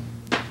wants.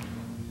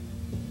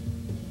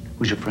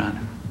 Who's your friend?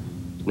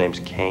 His name's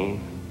Cain.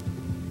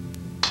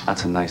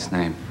 That's a nice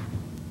name.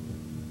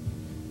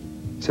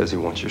 He says he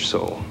wants your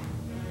soul.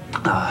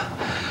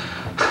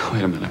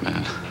 Wait a minute,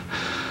 man.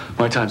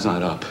 My time's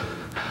not up.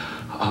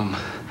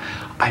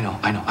 I know.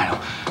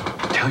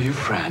 Tell your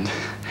friend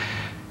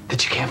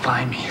that you can't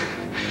find me.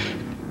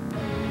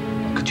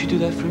 Could you do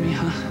that for me,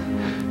 huh?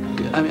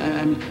 I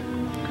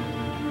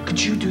mean,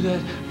 could you do that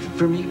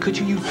for me? Could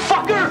you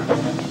fucker?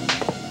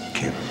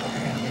 Kill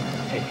him.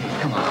 Hey,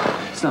 come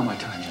on. It's not my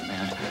time yet,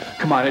 man.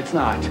 Come on, it's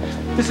not.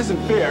 This isn't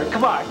fair.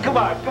 Come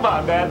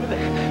on, man.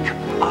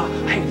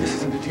 Hey, this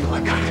isn't the deal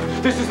I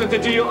cut. This isn't the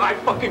deal I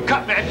fucking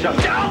cut, man. Shut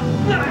up.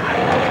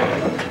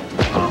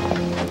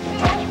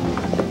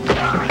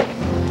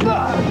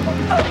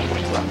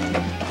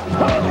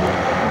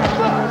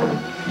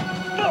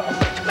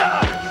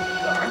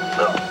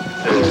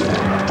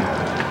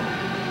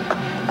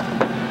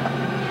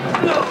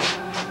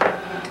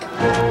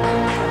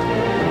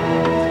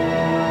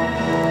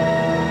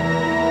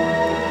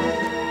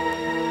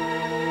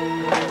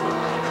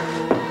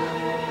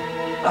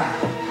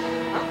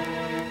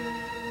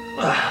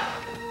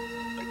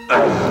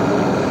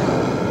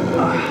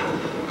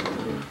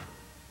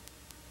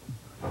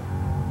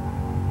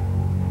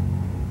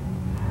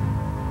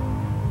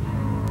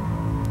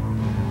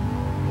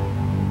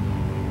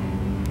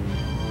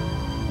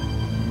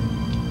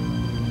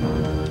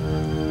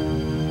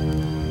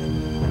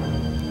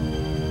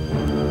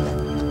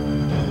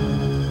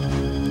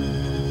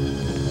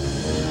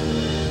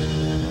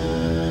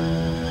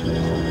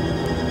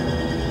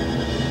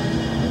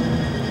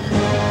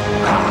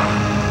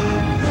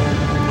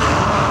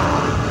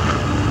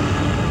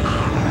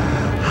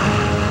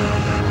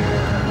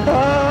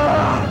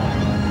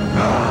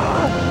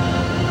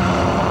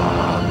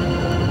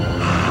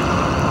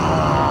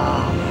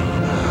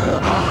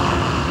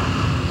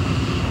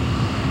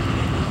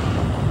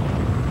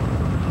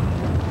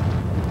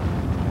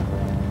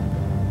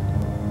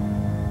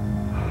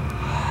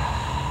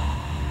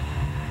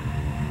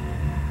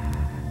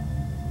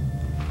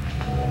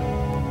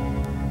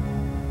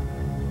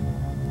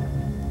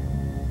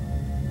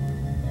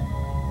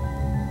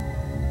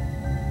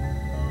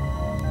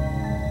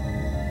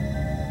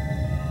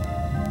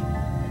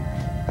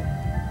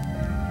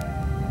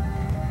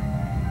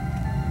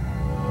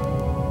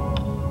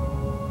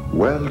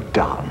 Well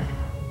done,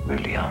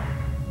 William.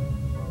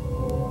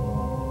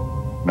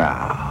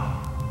 Now,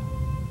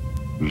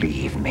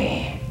 leave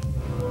me.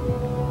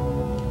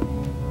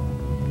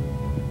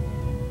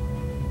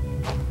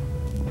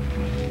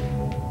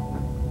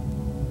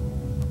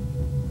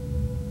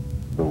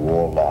 The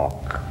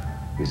warlock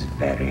is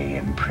very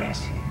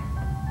impressive.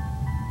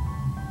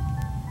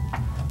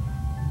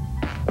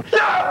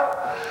 No!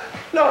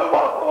 No,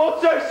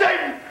 what's so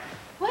Satan?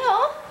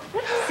 Well,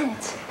 what is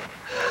it?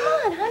 Come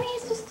on, honey,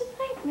 it's just a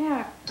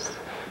nightmare.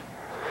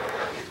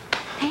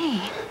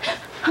 Hey,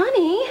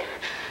 honey,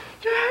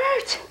 you're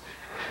hurt.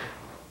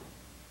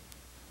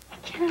 I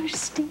can't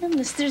understand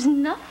this. There's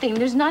nothing.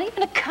 There's not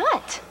even a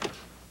cut.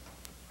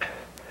 I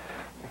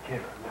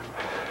can't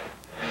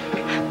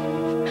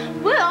remember.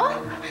 Will,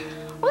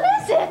 what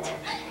is it?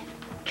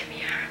 Come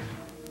here.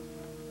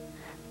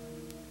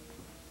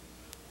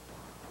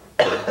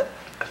 I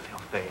feel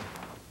faint.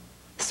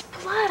 This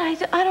blood, I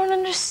don't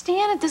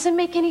understand. It doesn't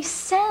make any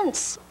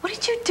sense. What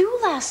did you do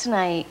last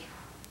night?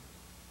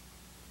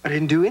 I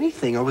didn't do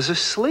anything. I was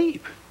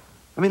asleep.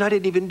 I mean, I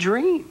didn't even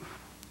dream.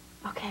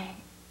 Okay.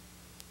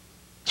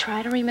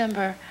 Try to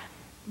remember.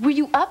 Were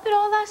you up at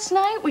all last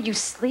night? Were you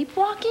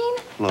sleepwalking?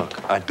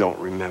 Look, I don't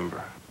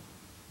remember.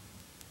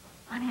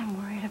 Honey, I'm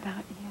worried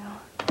about you.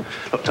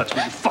 Don't touch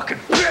me, you fucking...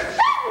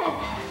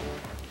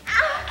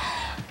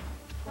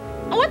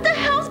 What the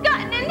hell's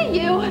gotten into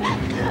you?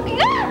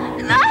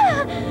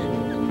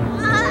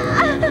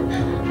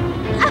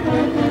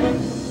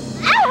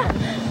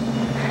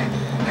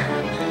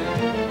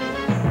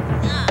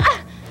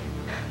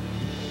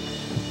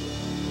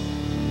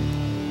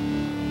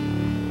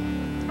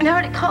 I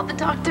already called the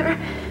doctor.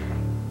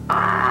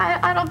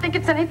 I don't think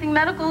it's anything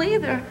medical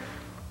either.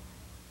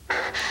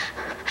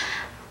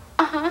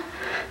 Uh-huh.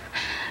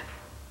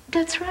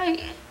 That's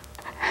right.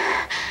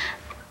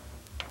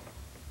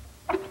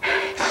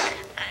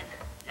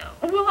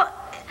 Well,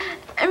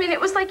 I mean, it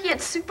was like he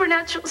had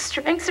supernatural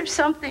strengths or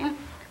something.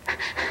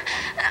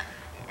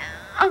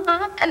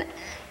 Uh-huh.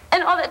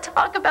 And all that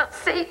talk about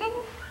Satan.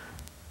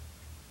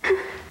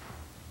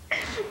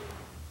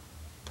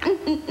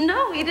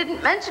 No, he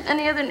didn't mention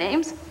any other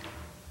names.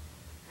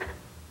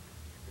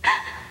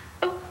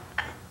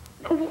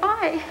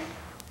 Why?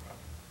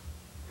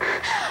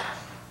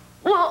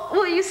 Well,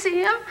 will you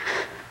see him?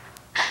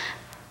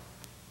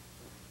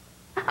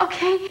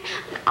 Okay,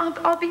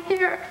 I'll be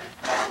here.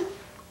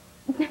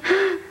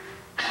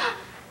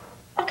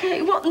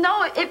 Okay, well,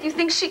 no, if you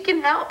think she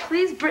can help,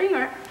 please bring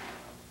her.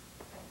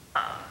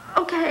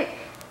 Okay.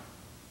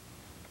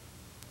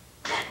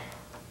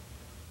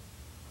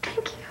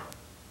 Thank you.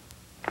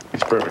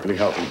 He's perfectly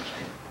healthy.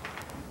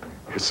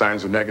 His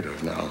signs are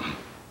negative now.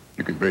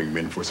 You can bring him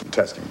in for some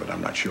testing, but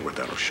I'm not sure what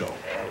that'll show.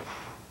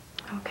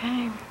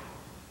 Okay.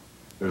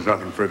 There's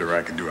nothing further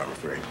I can do, I'm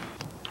afraid.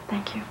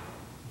 Thank you.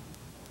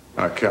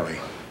 Kelly.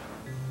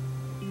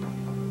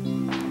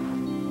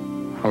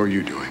 How are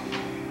you doing?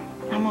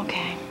 I'm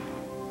okay.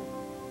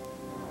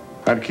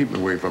 I'd keep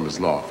him away from his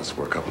law office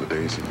for a couple of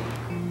days,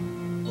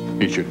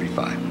 and he should be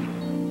fine.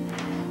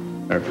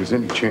 Now, if there's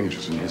any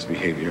changes in his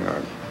behavior, or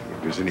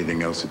if there's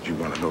anything else that you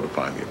want to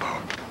notify me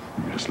about,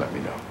 you just let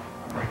me know.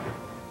 All right?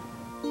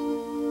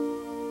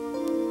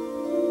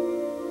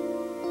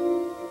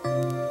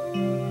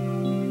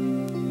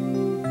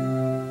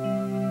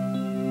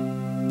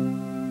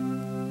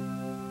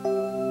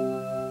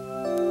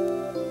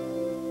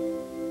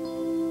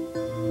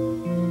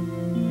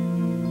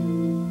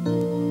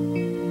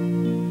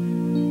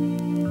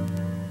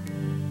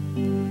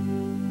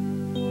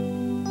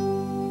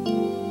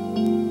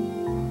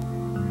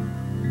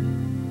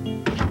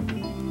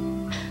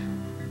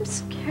 I'm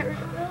scared.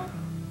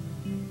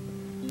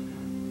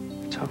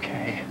 It's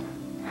okay.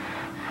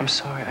 I'm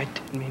sorry, I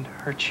didn't mean to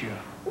hurt you.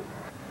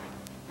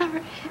 Never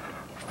hit me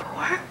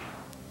before.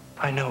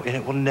 I know, and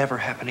it will never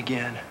happen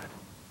again.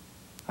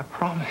 I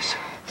promise.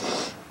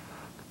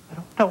 I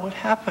don't know what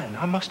happened.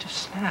 I must have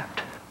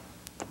snapped.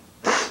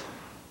 It's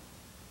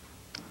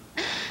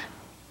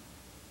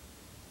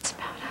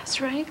about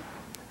us, right?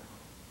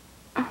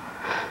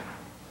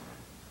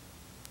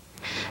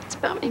 It's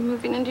about me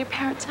moving into your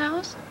parents'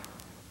 house.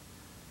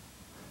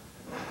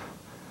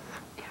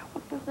 Yeah,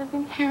 we'll be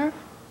living here.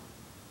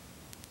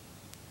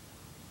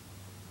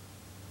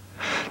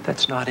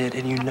 That's not it,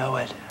 and you know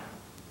it.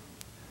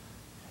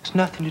 It's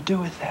nothing to do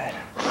with that.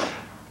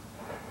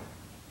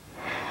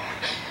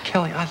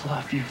 Kelly, I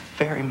love you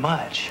very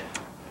much.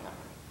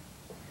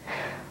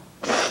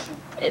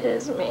 It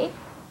is me.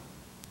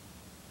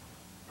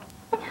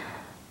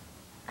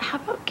 How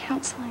about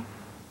counseling?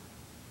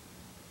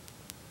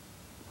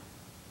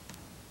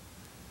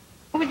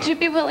 Would you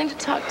be willing to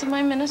talk to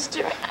my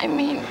minister? I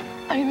mean,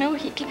 I know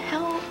he can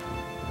help.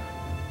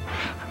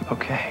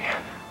 Okay.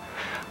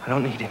 I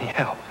don't need any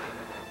help.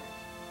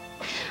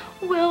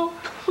 Will,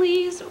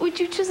 please, would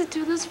you just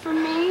do this for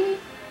me?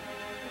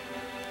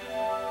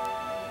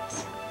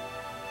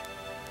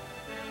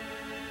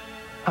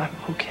 I'm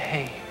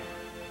okay.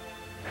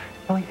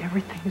 Kelly,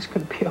 everything is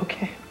gonna be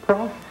okay, I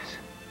promise.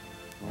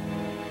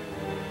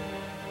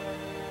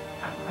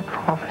 I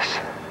promise. promise.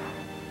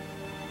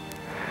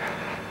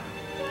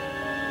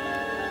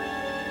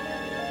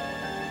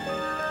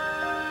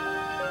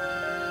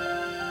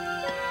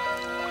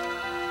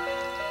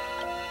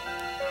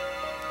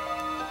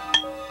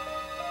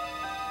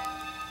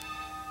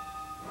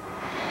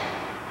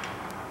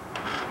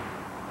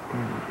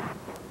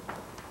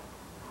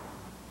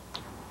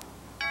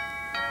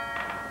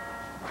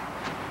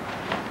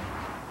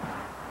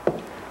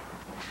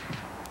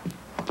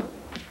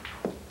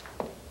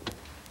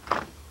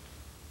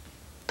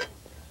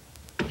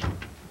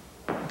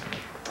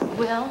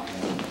 Well,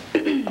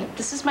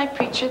 this is my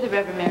preacher, the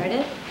Reverend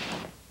Meredith,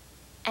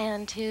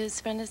 and his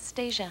friend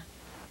Anastasia.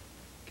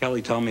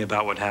 Kelly, tell me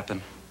about what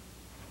happened.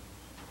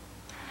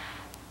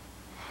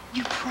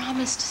 You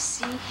promised to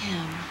see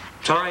him.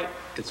 It's all right.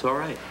 It's all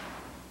right.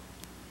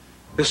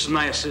 This is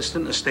my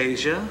assistant,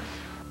 Anastasia.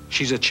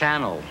 She's a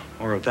channel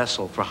or a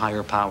vessel for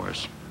higher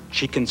powers.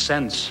 She can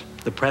sense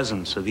the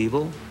presence of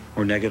evil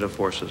or negative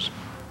forces.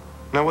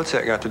 Now, what's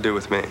that got to do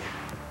with me?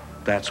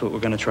 That's what we're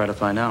going to try to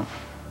find out.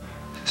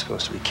 It's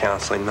supposed to be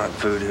counseling, not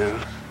voodoo.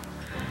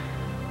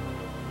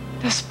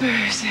 Das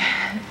Böse.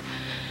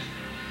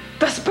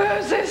 Das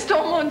Böse ist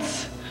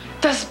uns.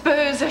 Das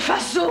Böse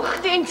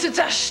versucht, ihn zu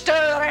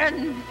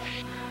zerstören.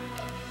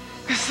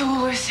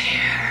 Cthulhu ist hier.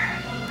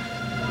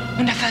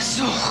 Und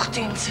versucht,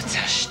 ihn zu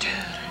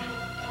zerstören.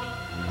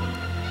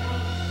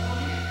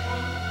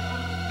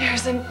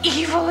 There's an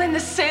evil in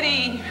the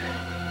city.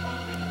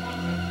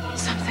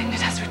 Something that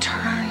has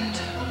returned.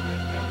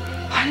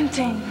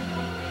 Hunting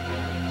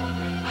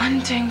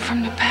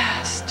from the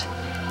past.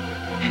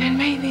 And it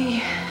may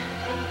be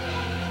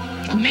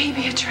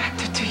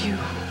attracted to you.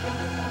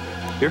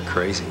 You're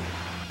crazy.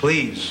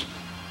 Please.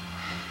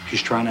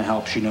 She's trying to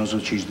help. She knows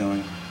what she's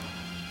doing.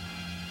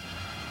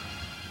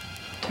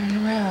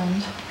 Turn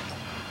around.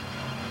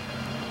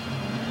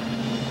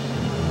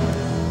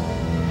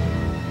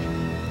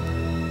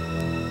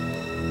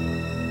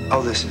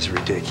 Oh, this is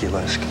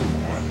ridiculous.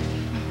 Come on.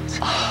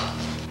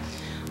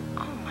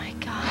 Oh my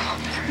God.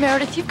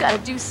 Meredith, you've got to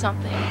do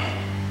something.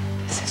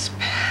 This is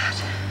bad.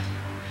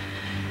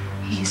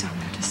 He's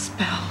under the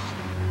spell.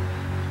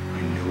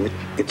 I knew it.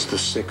 It's the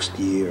 6th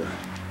year.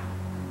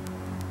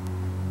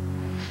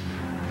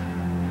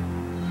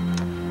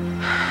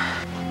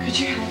 Could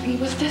you help me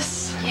with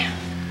this? Yeah.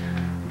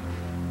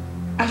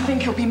 I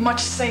think he'll be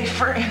much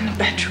safer in the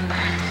bedroom.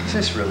 Is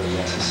this really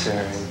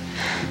necessary?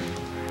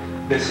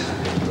 This is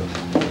ridiculous.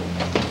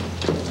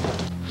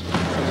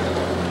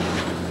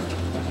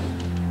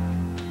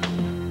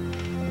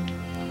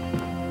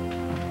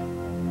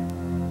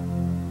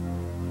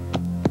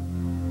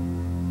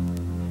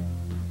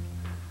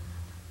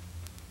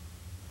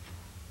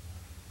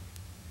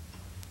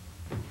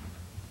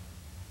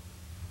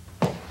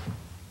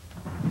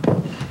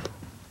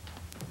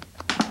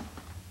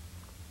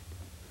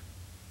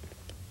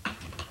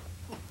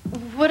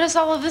 What is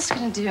all of this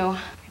going to do?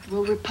 It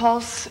will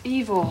repulse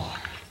evil.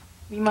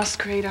 We must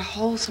create a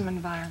wholesome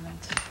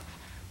environment.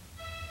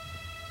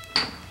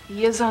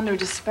 He is under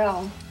the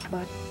spell,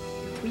 but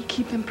if we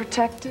keep him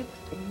protected,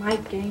 we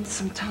might gain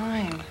some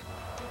time.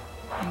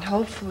 And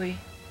hopefully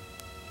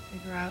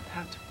figure out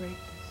how to break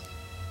this.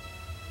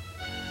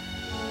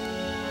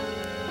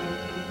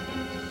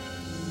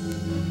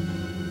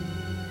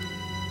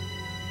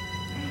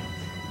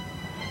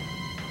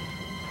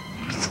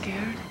 You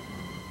scared?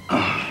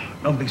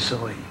 Don't be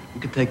silly. We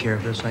can take care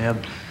of this. I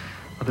have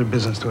other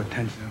business to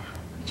attend to.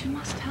 But you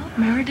must help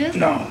Meredith.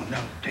 No,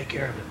 take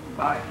care of it.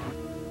 Bye.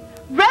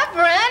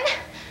 Reverend!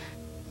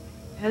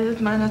 Hält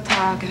meine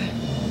Tage.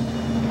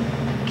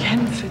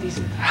 Kämpfe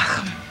diesen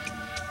Drachen.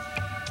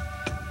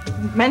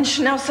 Und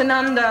Menschen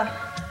auseinander.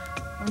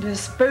 Und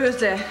das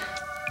Böse.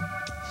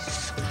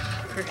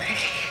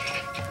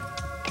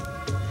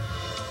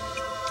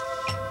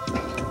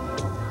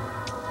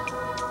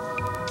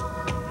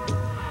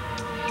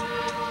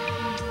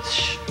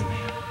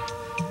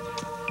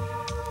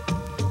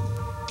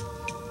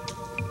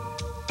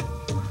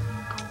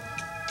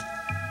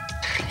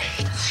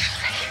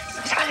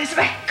 Alles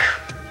weg.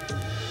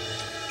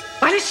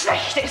 Weil es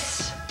schlecht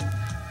ist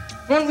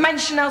und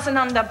Menschen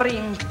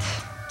auseinanderbringt.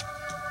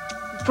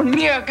 Von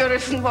mir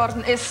gerissen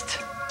worden ist.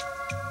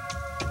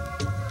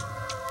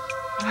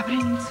 Aber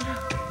bring ihn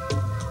zurück.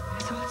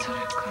 Er soll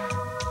zurückkommen.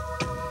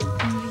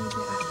 Und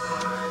Liebe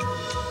erfahren.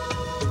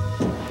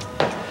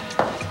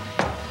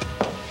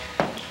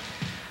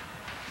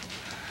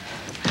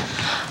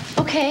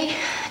 Okay,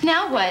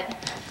 now what?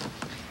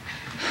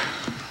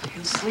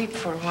 He'll sleep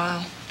for a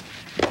while.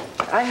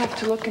 I have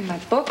to look in my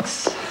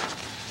books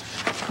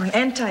for an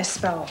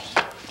anti-spell.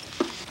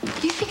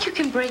 Do you think you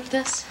can break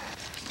this?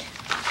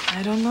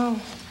 I don't know.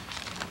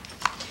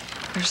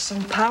 There's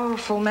some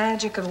powerful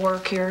magic at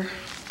work here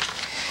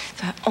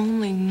that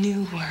only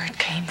knew where it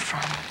came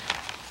from.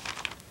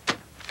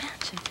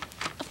 Magic?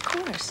 Of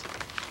course.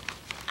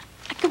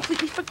 I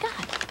completely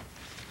forgot.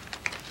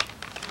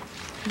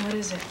 What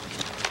is it?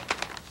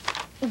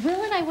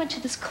 Will and I went to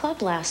this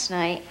club last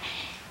night,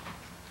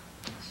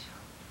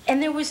 and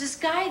there was this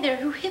guy there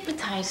who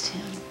hypnotized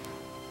him.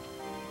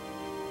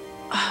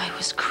 Oh, it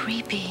was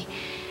creepy.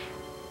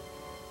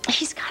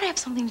 He's got to have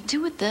something to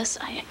do with this.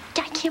 I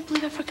can't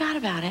believe I forgot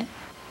about it.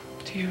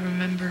 Do you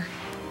remember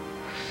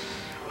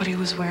what he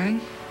was wearing?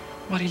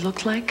 What he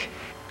looked like?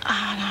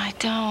 Oh, no, I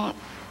don't.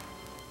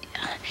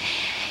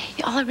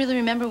 All I really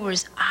remember were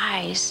his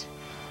eyes.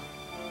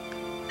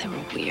 They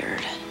were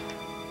weird.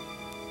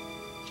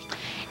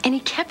 And he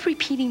kept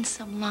repeating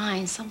some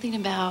lines, something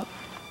about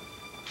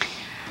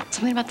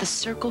the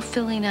circle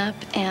filling up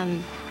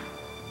and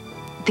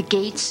the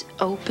gates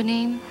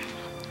opening.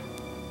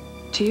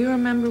 Do you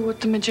remember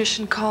what the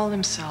magician called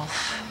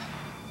himself?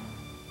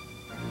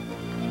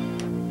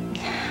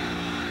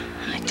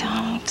 I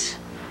don't.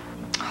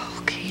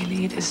 Oh,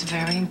 Kaylee, it is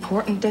very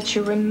important that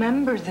you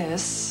remember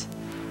this.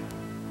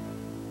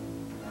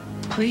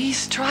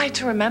 Please try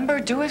to remember.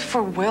 Do it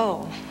for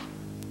Will.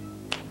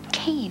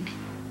 Cain.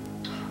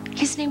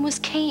 His name was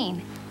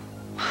Cain.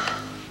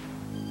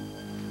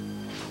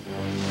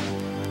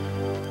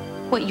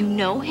 What, you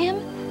know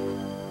him?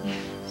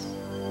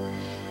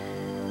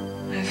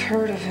 I've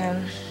heard of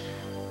him.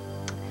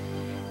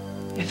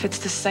 If it's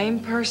the same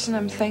person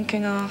I'm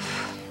thinking of,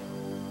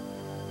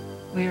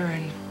 we're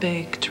in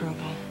big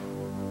trouble.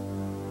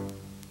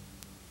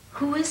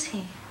 Who is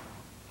he?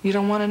 You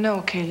don't want to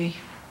know, Kaylee.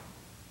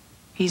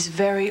 He's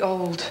very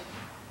old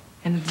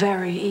and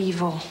very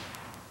evil.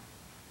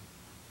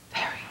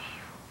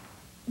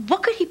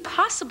 What could he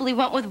possibly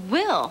want with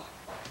Will?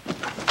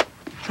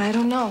 I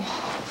don't know.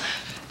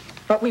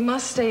 But we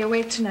must stay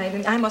awake tonight,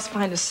 and I must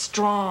find a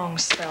strong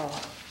spell.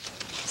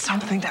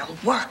 Something that'll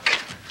work.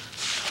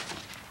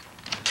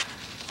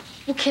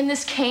 Well, can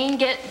this Cain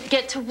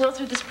get to Will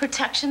through this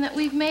protection that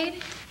we've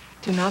made?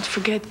 Do not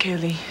forget,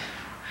 Kaylee.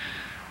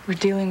 We're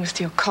dealing with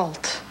the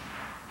occult,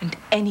 and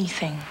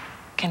anything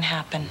can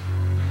happen.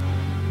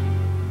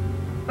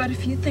 But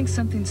if you think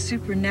something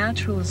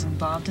supernatural is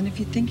involved, and if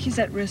you think he's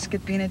at risk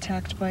of being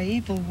attacked by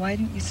evil, why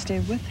didn't you stay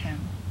with him?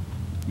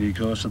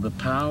 Because of the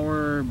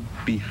power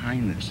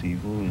behind this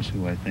evil is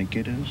who I think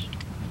it is.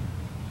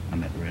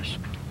 I'm at risk.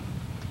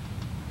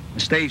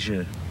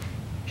 Anastasia,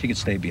 she could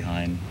stay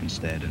behind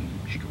instead, and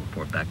she could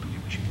report back to me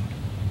what she wanted.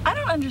 I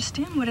don't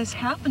understand what has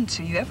happened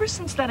to you. Ever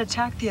since that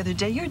attack the other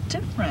day, you're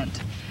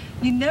different.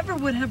 You never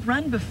would have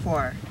run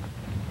before.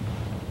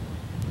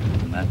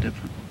 I'm that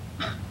different.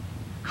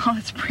 All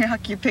this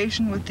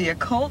preoccupation with the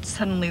occult,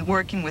 suddenly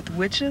working with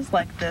witches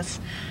like this.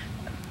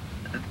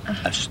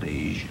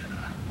 Anastasia.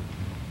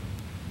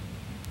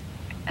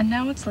 And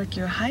now it's like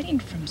you're hiding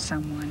from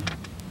someone.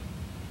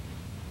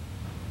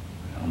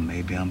 Well,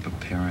 maybe I'm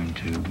preparing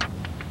to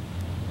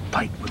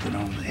fight with an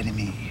old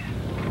enemy.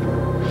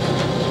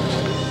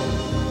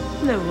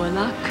 Hello,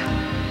 Warlock.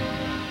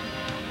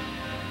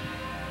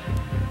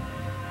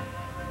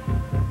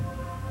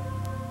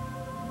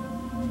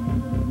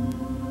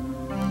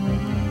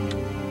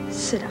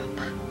 Sit up.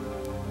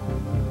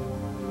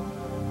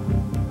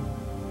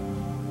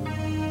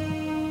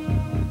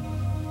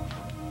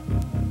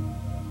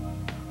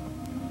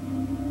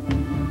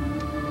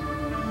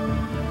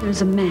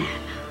 There's a man,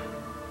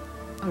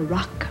 a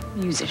rock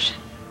musician,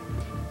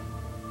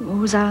 who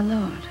owes our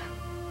Lord.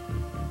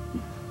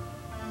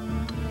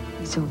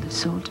 He sold his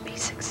soul to be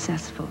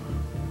successful,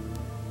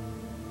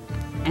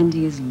 and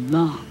he is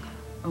long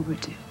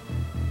overdue.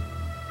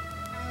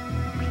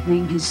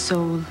 Claim his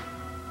soul,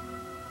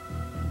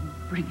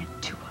 bring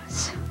it to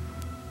us.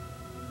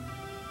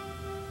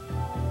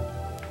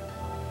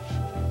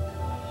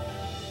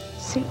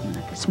 Satan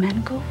let this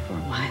man go for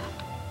a while,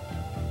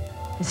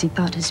 because he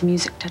thought his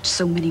music touched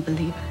so many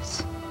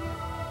believers.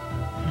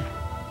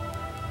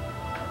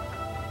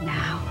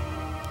 Now,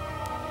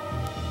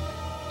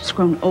 it's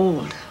grown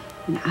old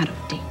and out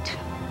of date.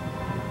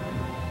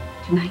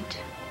 Tonight,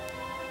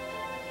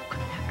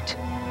 connect.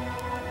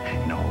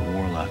 You know, a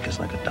warlock is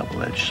like a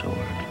double-edged sword.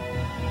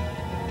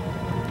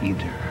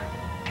 Either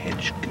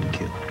edge can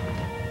kill.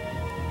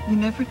 You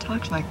never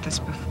talked like this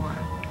before.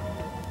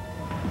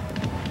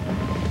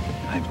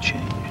 I've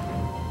changed.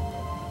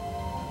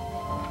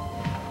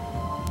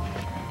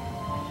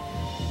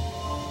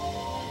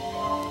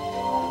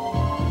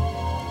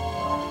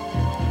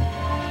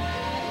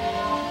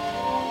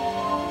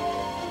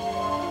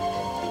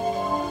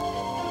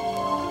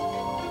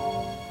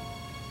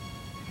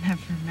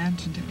 Never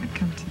imagined it would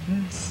come to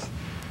this.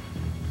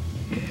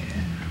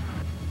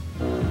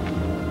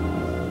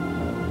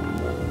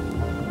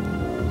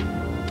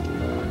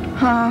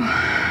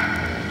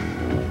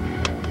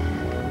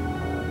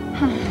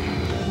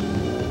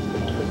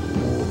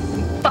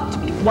 Fucked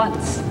me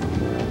once.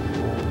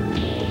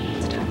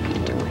 It's time for you to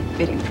do my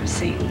bidding for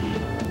Satan.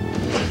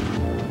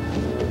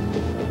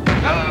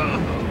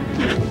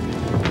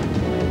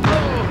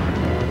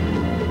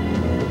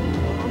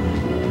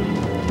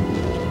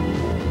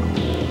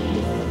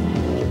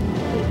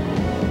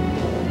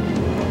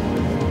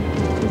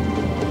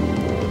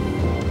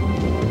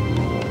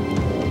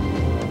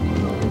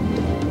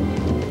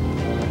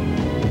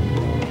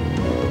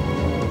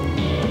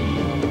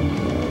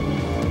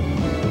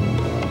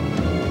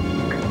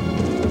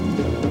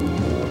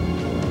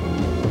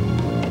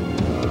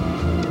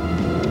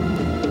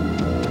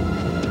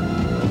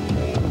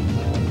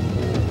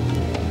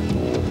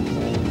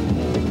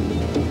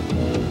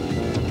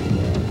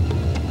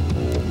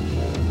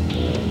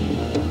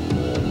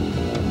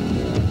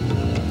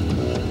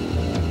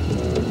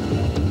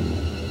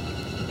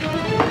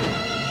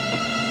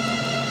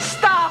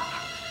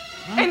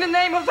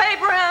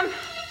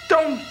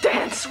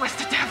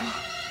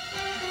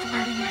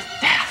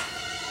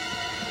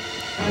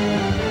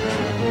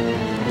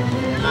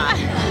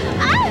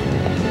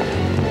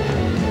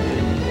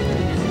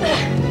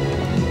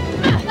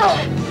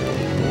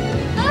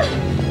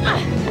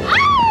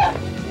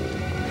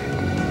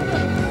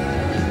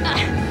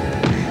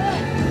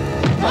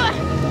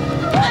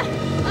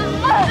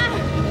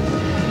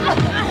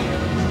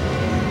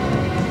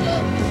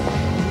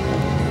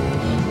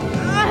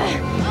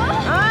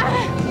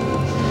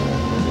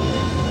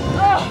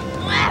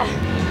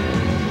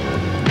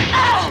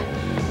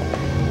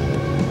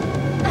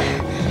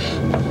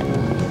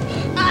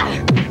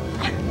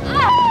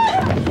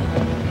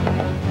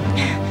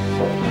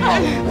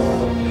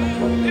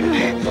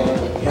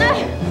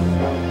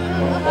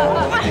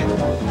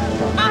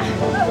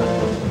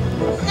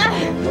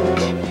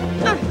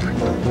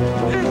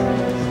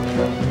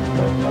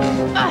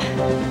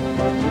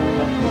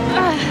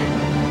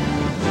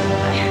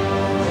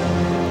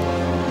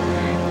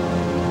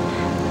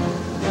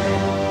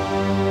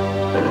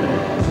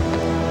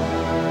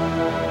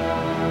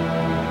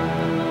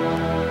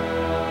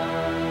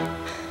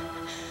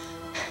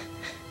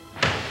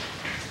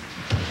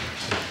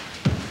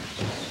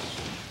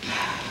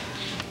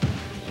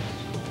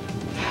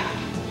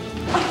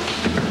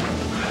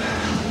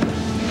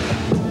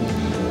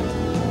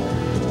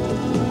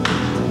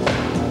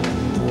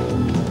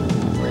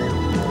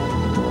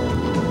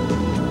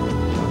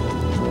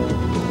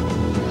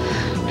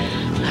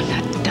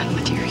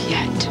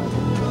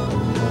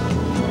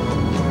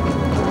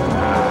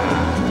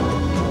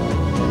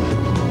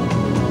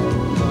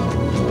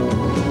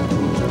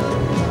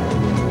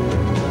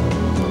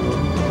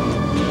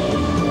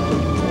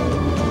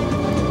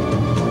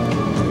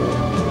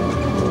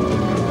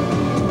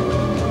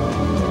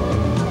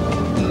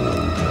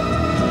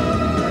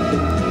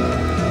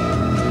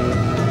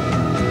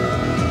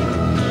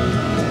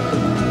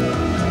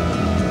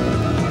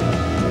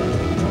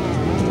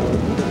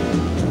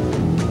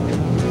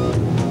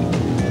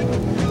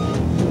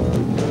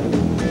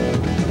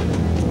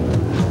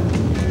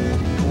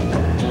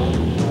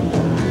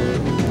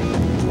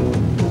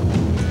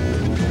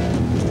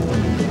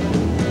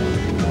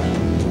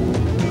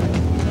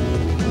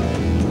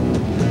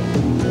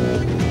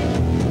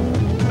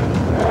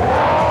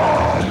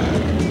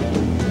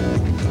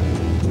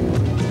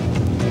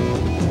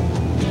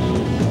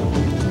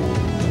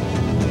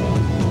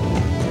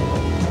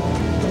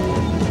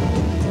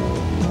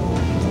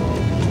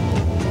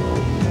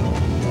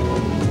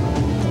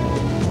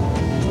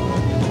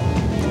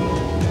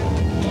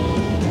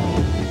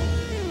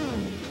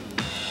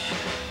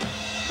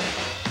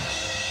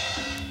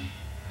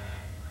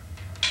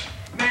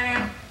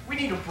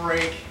 need a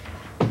break.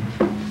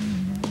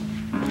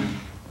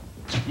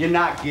 You're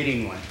not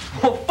getting one.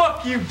 Well,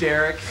 fuck you,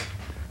 Derek.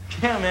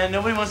 Yeah, man,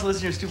 nobody wants to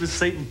listen to your stupid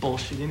Satan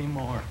bullshit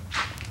anymore.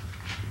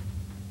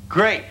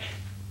 Great.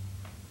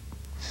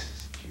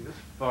 Just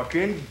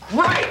fucking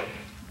great!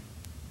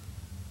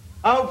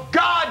 Oh,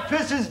 God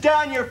pisses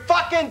down your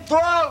fucking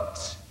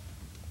throats!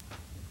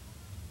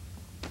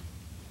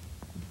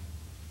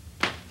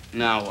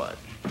 Now what?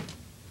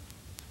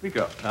 Speak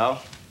up,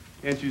 pal.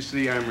 Can't you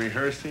see I'm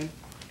rehearsing?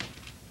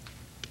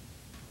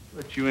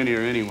 Let you in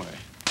here anyway.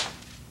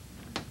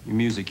 Your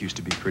music used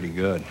to be pretty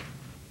good.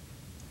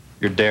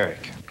 You're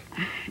Derek.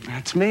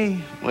 That's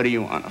me. What do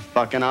you want, a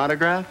fucking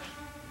autograph?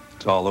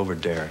 It's all over,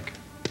 Derek.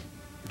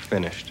 You're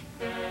finished.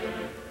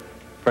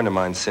 A friend of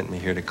mine sent me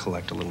here to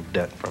collect a little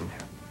debt from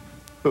you.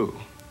 Who?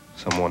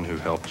 Someone who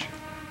helped you.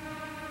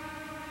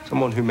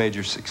 Someone who made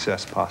your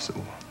success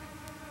possible.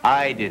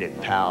 I did it,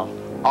 pal.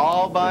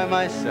 All by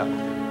myself.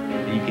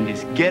 You can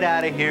just get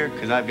out of here,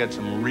 because I've got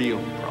some real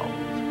problems.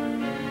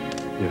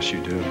 Yes,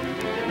 you do.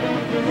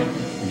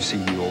 You see,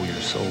 you owe your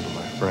soul to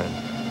my friend.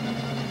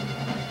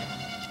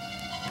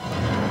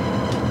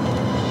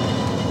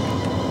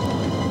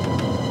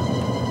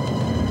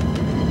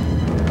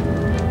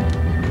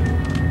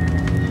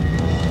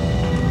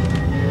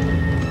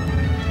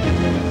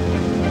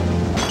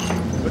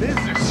 What is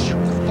this, you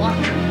fuck?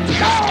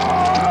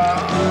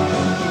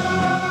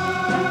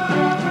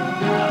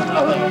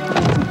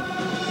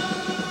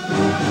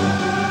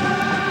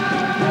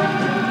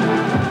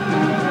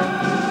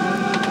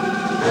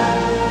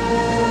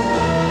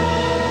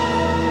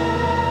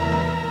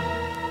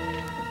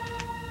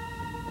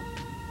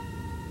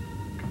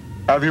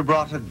 Have you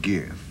brought a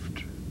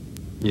gift?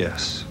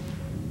 Yes.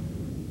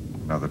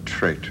 Another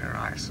traitor,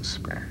 I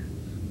suspect.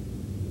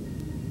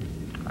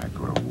 I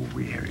grow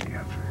weary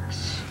of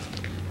this.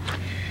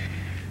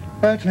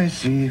 Let me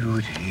see who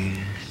it is.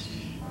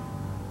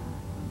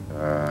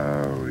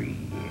 Oh,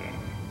 yes.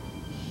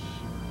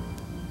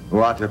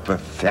 What a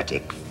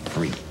pathetic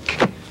freak.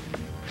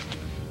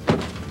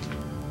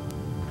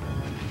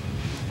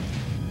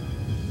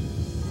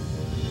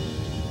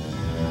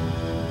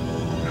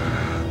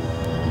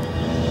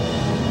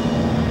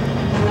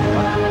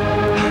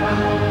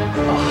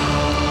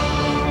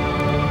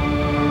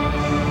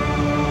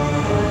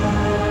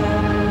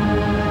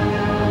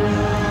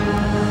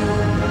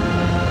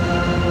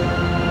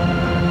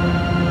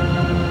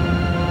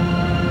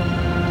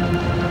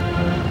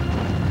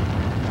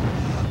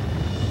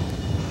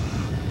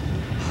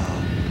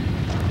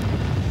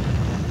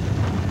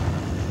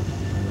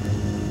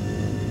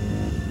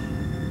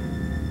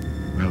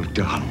 Well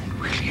done,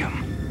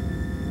 William.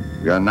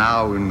 We are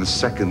now in the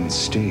second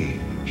stage,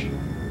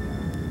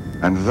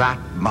 and that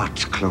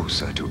much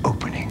closer to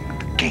opening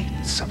the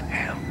gates of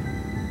hell.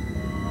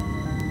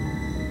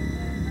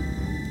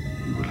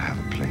 You will have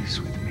a place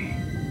with me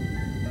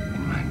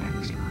in my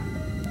next life.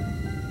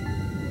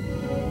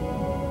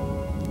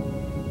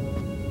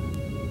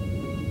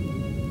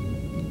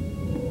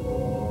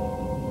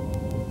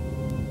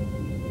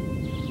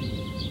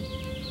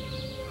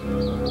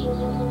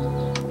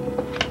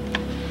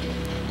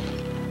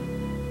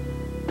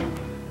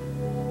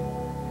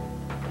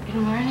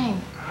 Good morning.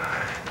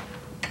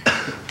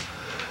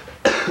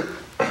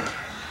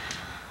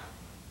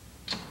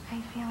 How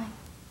you feeling?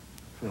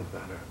 Feel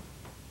better.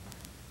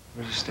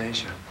 Where's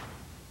Anastasia?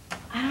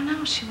 I don't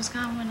know. She was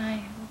gone when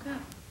I woke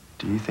up.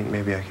 Do you think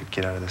maybe I could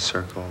get out of this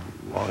circle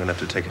long enough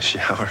to take a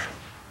shower?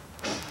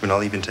 And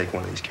I'll even take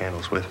one of these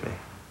candles with me.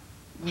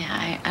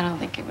 Yeah, I don't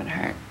think it would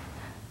hurt.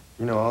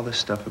 You know, all this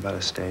stuff about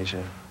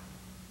Anastasia,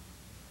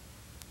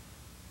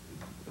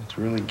 it's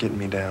really getting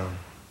me down.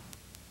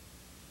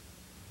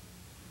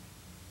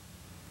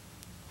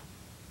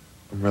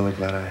 I'm really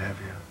glad I have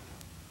you.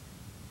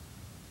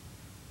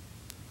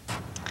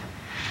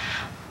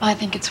 Well, I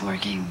think it's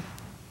working.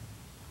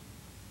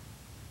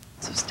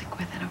 So stick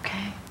with it,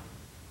 okay?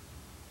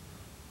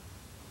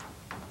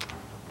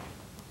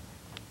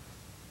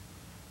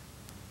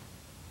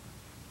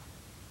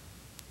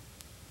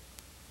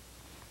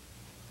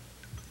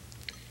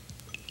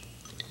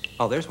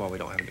 Oh, there's why we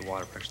don't have any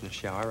water pressure in the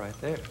shower right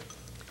there.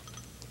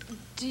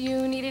 Do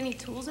you need any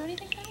tools or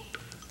anything, honey?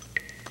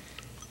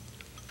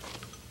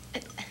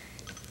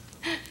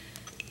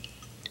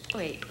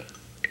 Wait.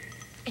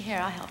 Here,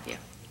 I'll help you.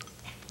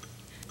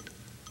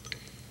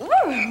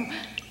 Ooh!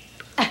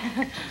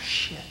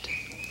 Shit.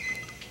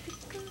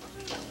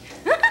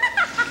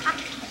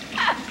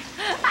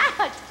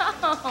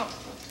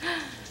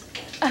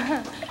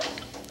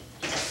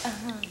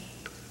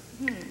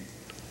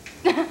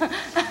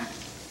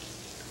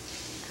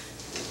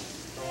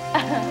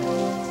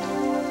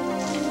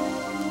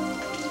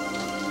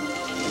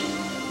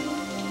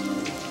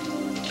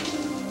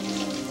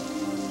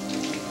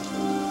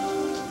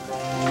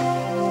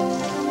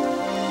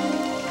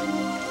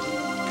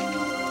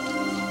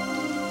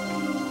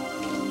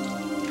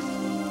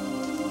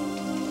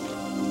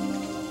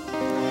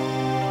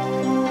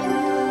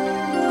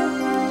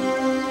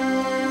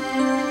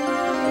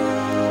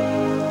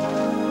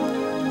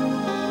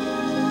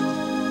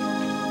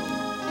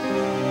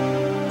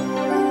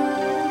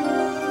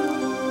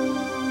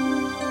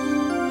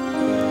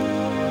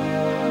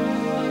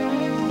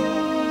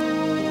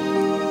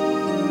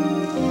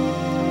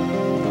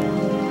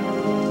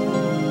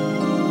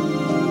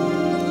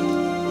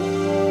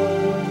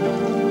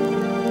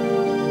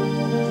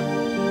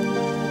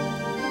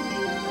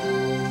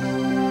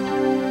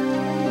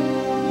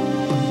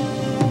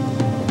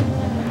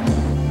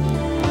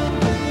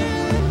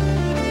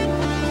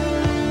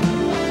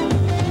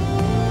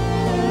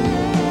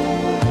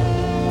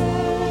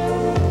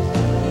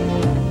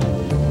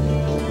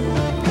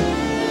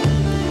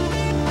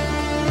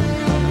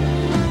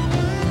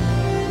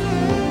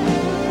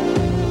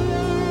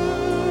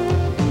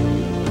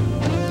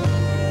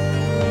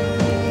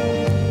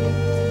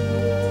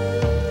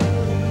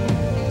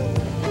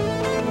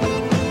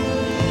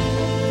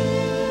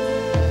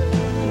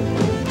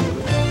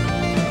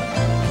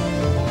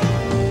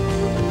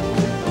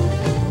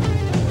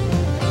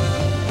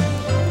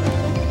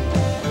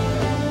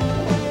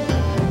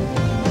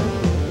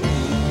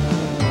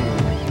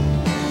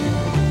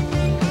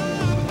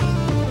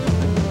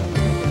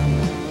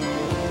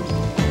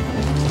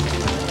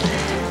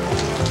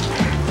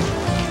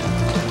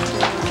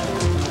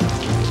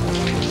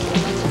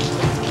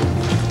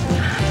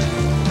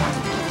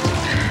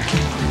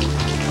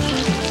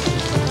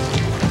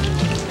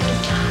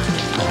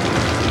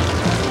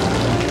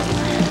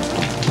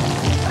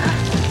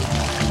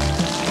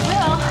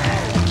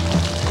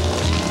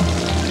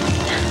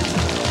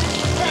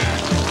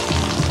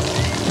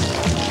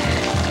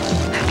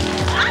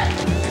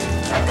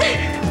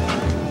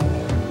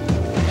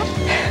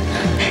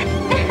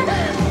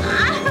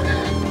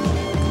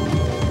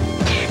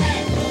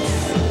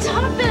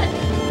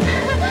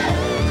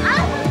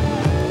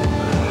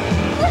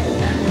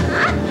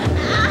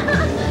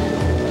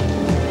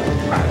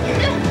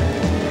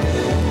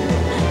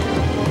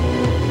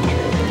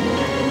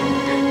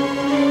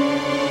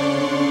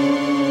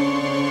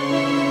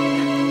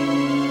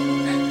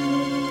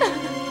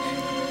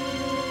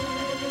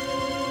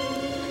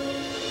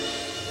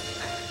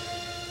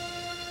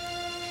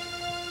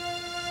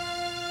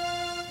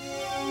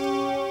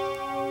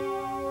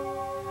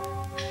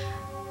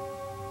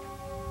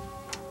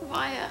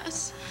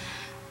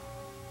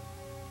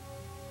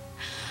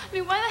 I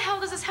mean, why the hell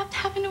does this have to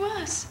happen to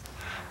us?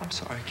 I'm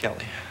sorry,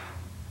 Kelly.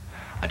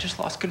 I just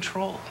lost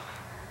control.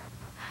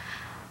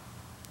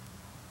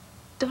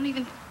 Don't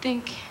even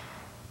think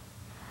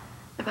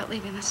about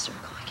leaving this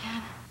circle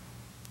again.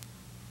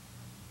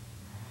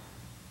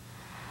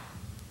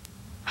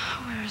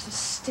 Where is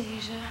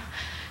Anastasia?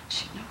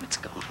 She'd know what's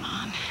going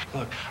on.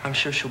 Look, I'm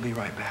sure she'll be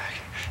right back.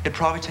 It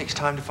probably takes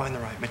time to find the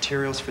right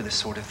materials for this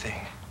sort of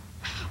thing.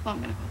 Well,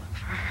 I'm gonna go look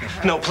for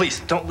her. No,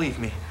 please, don't leave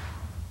me.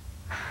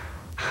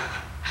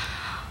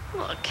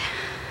 Look,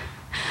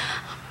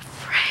 I'm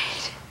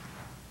afraid.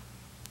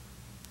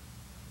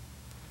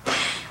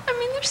 I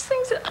mean, there's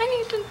things that I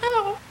need to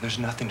know. There's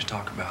nothing to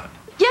talk about.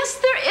 Yes,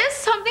 there is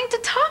something to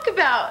talk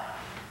about.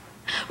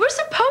 We're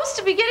supposed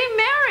to be getting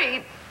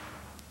married.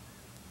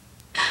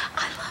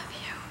 I love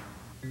you.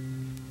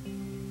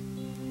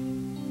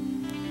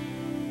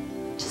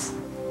 Just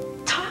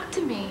talk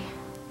to me.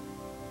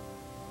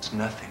 It's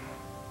nothing.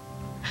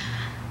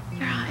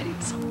 You're hiding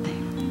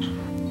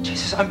something.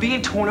 Jesus, I'm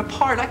being torn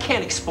apart. I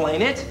can't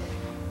explain it.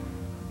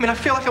 I mean, I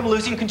feel like I'm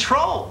losing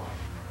control.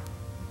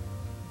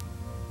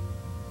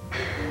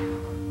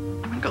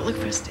 I'm gonna go look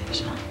for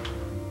Anastasia.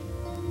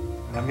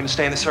 And I'm gonna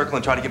stay in the circle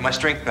and try to get my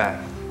strength back.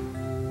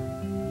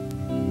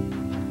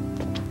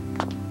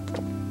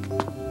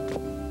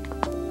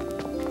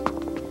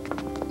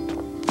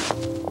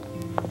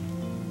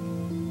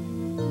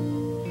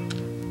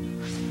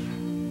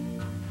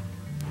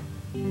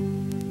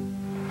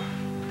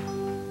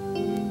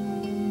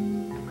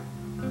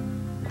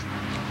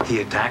 He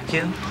attacked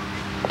you?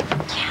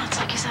 Yeah, it's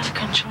like he's out of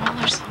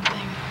control or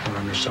something. Or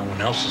under someone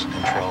else's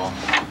control.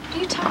 What are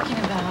you talking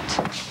about?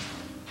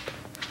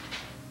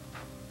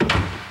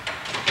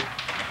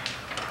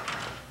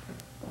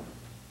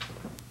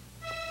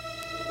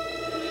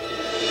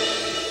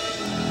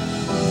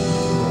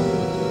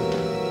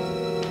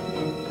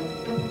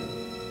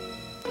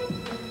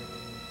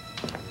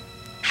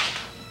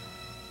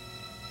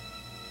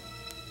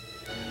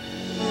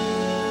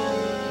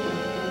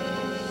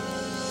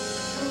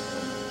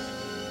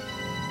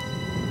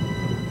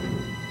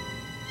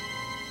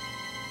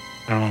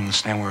 I don't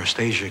understand where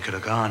Anastasia could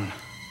have gone.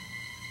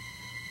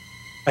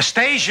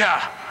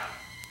 Anastasia!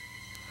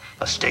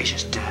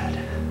 Anastasia's dead.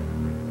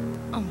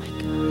 Oh my God.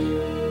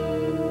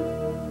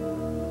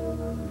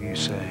 What are you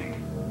saying?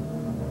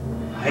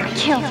 I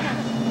killed her.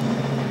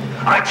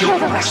 I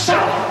killed her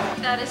myself.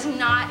 That is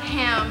not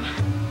him.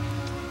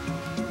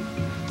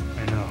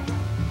 I know.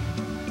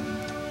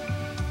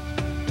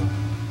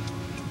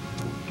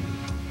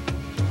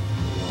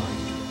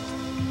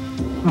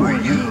 Who are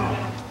you,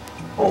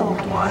 old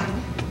one?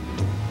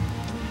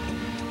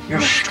 You're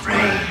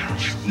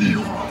strange,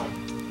 evil.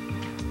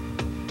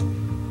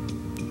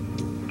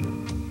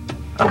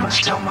 I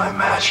must tell my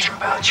master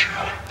about you.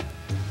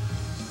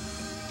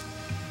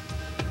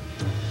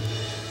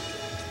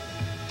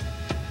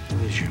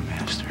 Who is your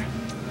master?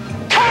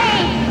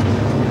 Cain!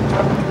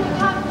 Oh my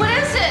God, what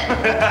is it?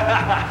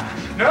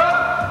 No!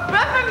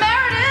 Reverend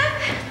Meredith?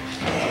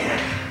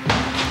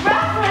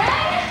 Reverend?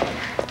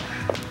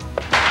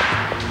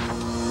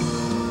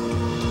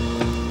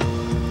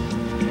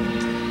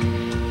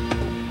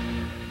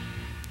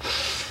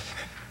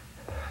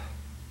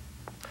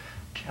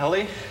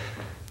 Kelly?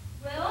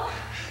 Will?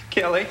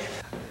 Kelly?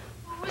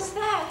 What was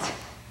that?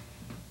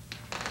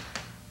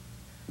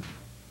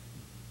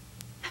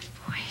 That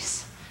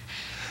voice.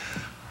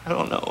 I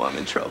don't know. I'm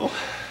in trouble.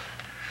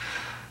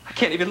 I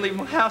can't even leave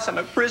my house. I'm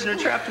a prisoner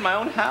trapped in my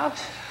own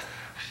house.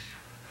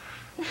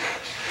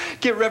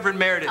 Get Reverend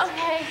Meredith.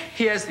 Okay.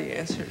 He has the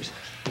answers.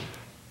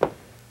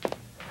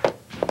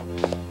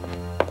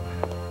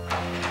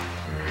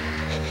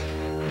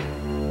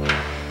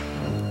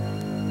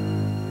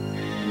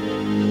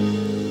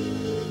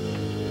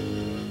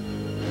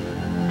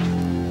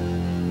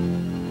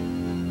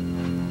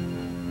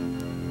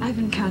 I've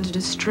encountered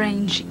a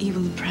strange,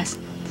 evil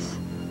presence.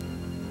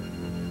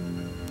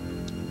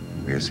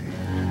 Who is he?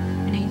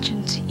 An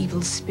ancient,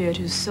 evil spirit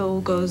whose soul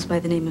goes by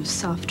the name of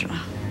Softra.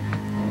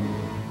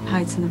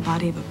 Hides in the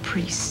body of a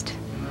priest.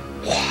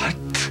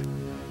 What?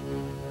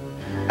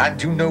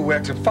 And you know where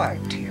to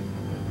find him?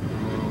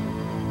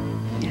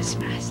 Yes,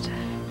 Master.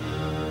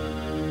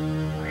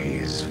 He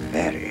is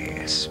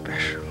very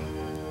special.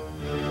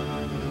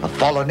 A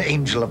fallen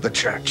angel of the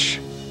church.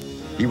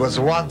 He was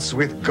once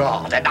with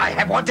God, and I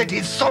have wanted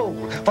his soul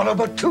for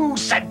over 2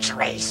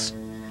 centuries.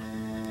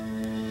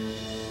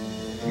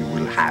 You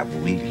will have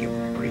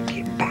William bring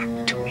him back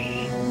to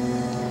me.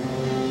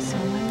 So,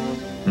 my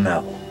lord?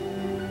 No.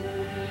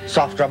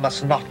 Softra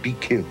must not be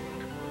killed.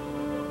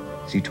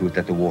 See to it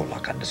that the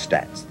warlock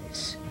understands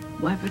this.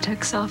 Why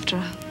protect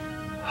Softra?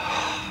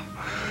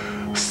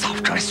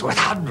 Softra is worth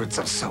hundreds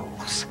of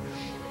souls.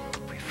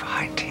 If we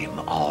find him,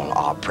 all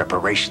our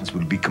preparations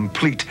will be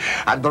complete,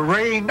 and the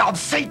reign of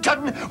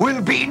Satan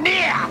will be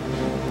near.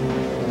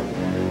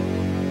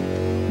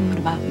 What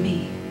about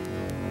me?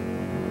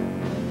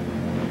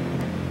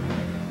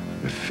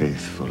 The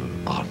faithful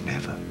are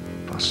never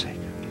forsaken.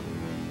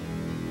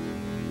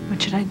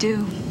 What should I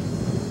do?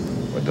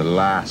 When the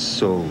last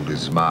soul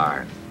is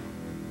mine,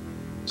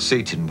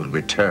 Satan will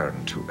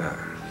return to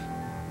Earth.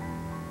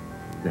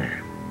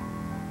 Then,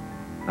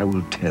 I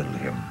will tell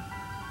him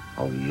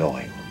how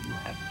loyal you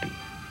have been.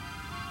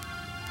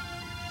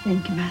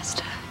 Thank you,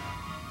 Master.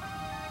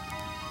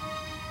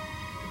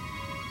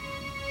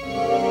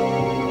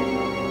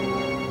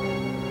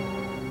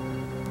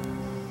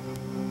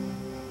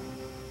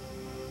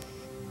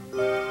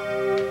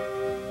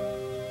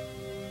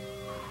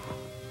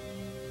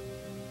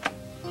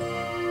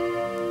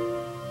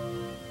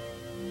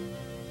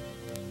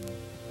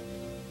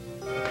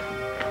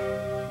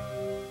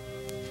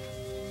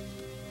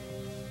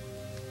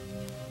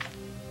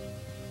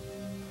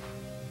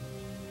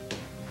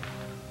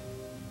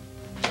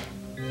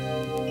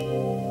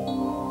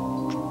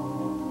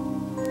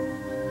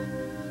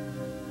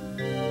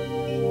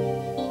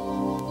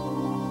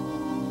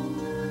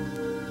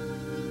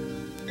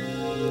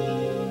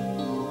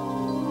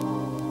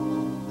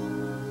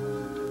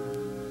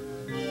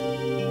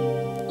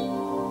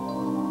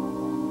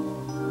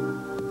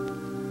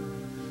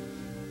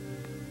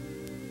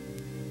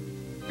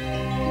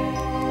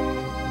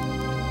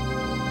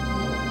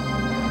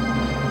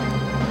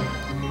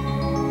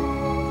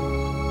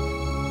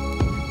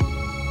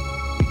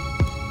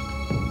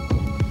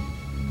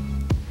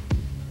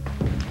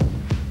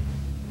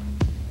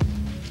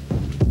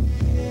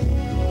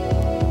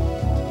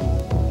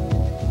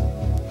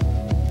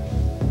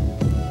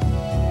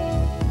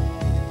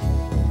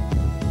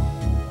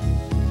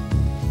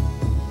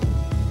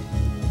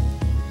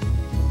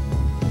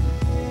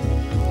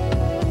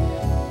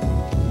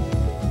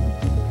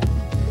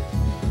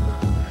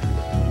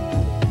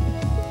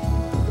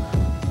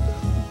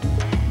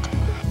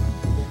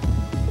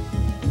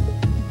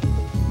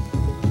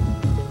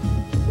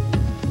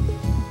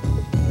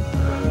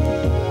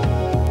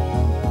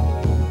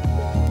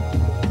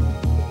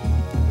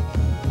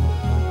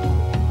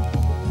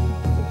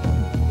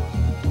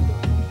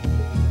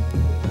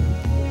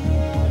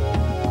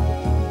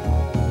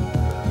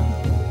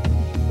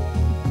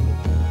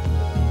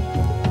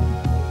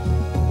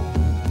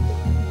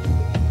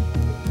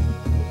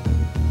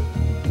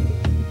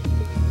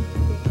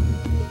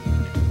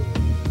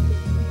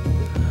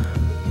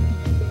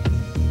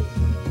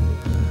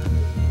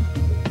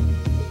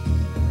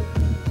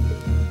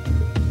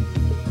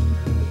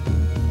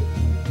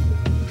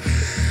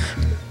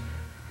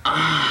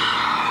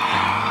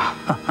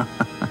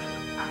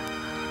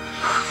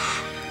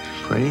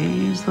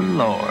 Praise the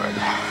Lord. You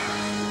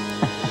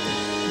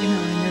know,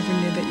 I never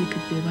knew that you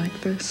could be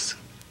like this.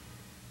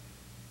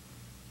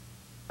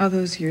 All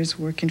those years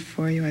working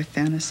for you, I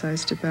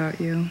fantasized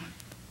about you,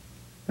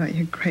 about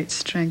your great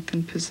strength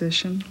and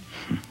position.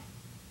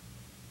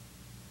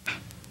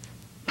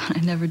 But I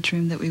never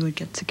dreamed that we would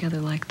get together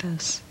like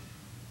this.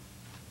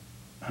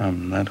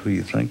 I'm not who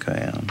you think I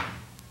am.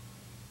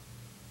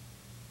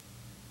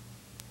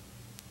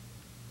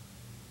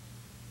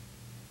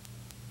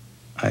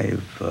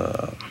 I've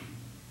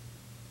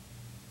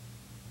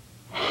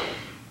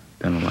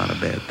done a lot of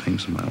bad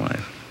things in my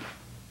life.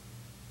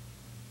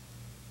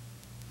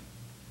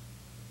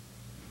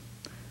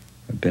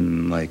 I've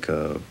been like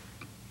a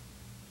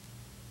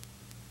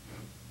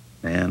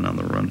man on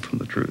the run from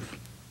the truth.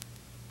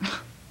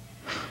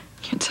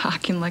 You're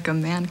talking like a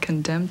man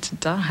condemned to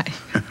die.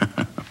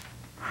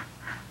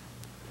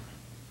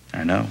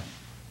 I know.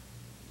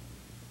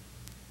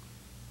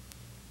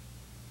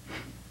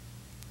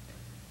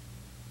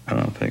 I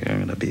don't think I'm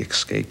going to be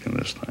escaping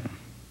this time.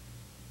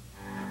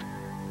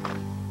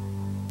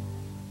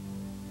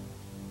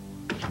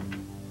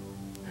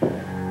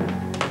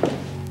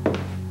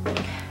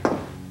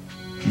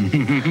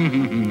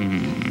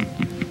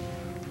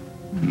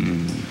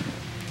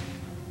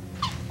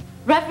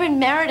 Reverend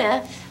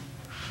Meredith.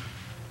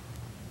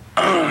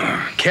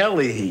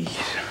 Kelly.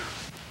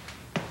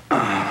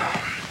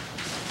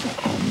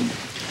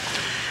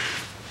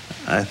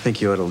 I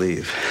think you ought to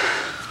leave.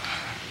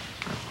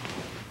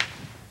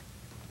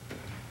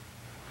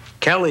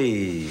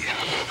 Kelly,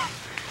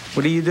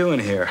 what are you doing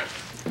here?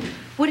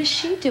 What is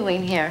she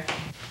doing here?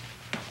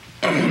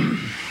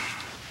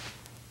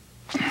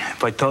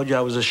 If I told you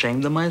I was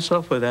ashamed of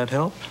myself, would that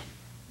help?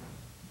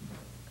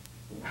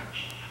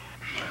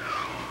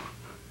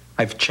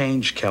 I've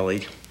changed,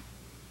 Kelly.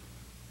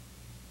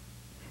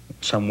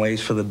 Some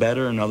ways for the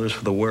better and others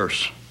for the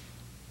worse.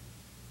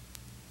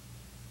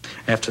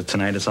 After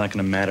tonight, it's not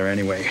going to matter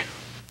anyway.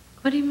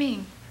 What do you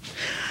mean?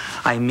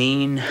 I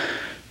mean,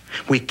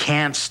 we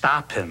can't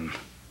stop him.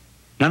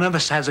 None of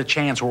us has a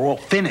chance. We're all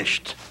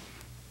finished.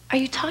 Are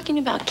you talking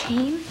about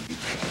Cain?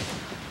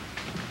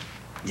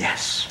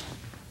 Yes.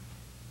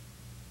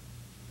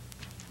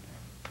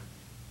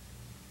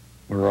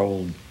 We're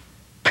old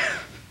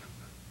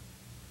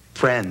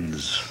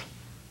friends.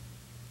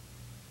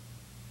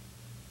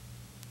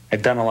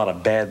 I've done a lot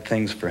of bad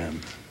things for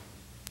him.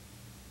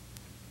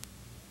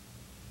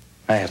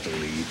 I have to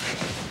leave.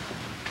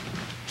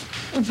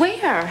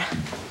 Where?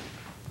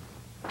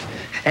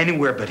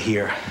 Anywhere but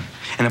here.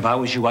 And if I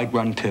was you, I'd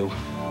run too.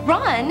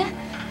 Run?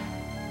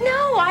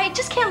 No, I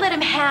just can't let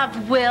him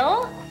have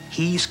Will.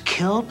 He's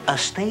killed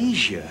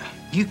Astasia.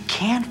 You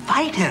can't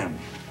fight him.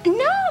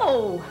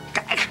 No!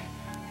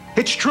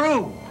 It's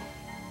true.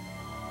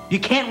 You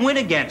can't win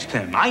against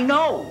him. I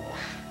know.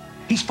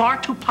 He's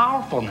far too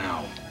powerful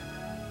now.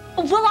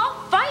 Well,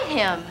 I'll fight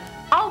him.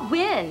 I'll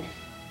win.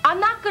 I'm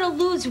not gonna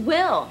lose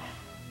Will.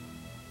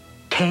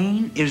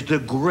 Cain is the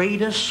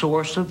greatest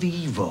source of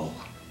evil.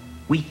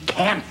 We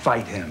can't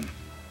fight him.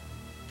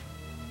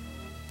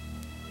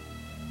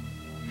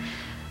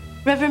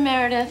 Reverend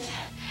Meredith,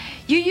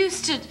 you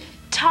used to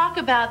talk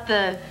about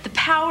the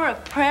power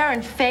of prayer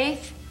and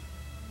faith.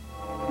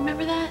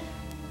 Remember that?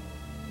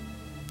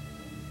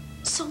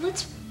 So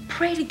let's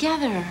pray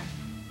together.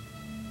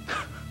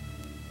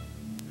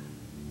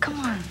 Come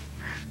on.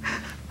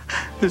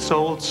 This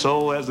old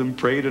soul hasn't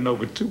prayed in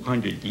over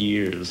 200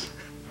 years.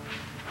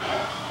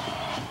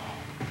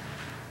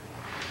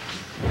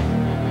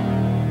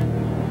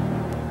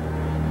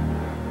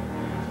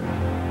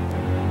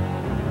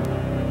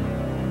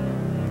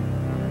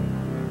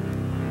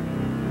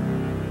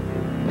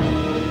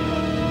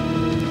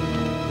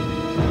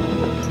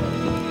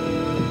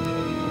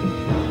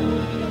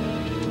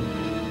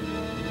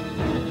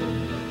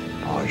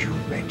 Are you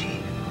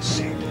ready,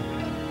 Satan?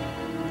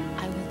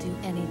 I will do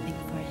anything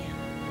for him.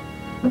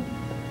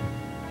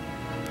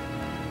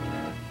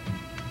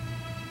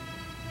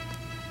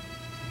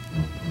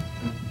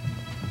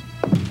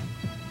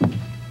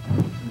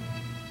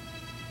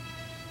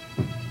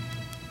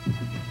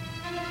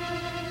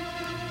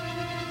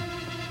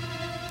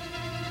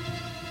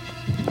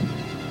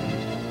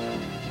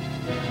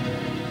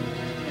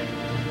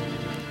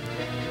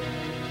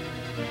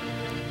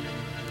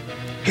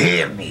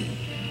 Hear me.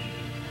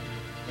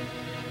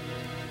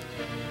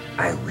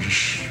 I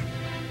wish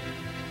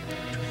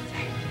to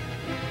thank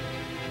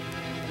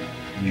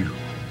you,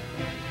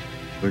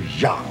 the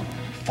young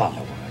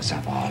followers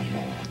of our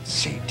Lord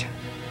Satan.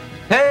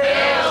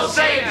 Hail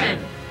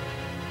Satan!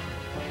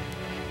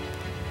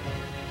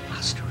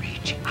 Must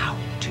reach out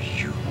to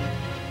you,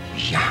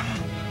 young.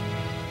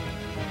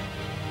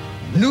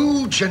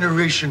 New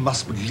generation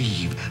must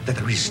believe that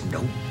there is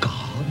no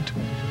God,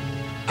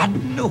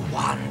 and no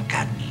one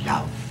can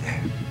love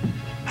them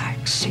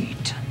like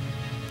Satan,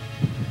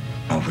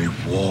 or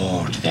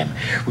reward them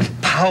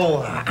with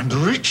power and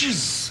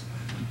riches,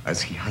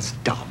 as he has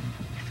done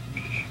with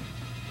me.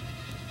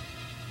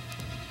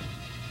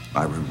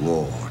 My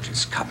reward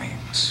is coming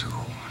soon.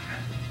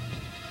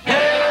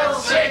 Hail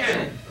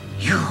Satan!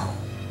 You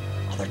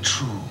are the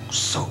true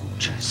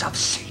soldiers of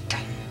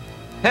Satan.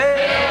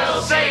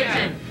 Hail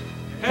Satan!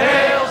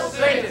 Hail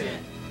Satan!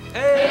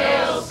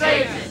 Hail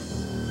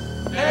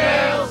Satan!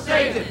 Hail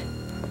Satan!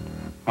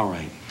 All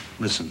right,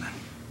 listen then.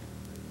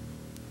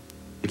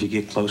 If you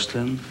get close to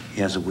him,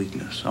 he has a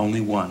weakness.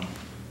 Only one.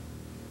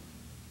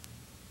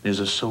 There's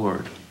a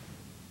sword.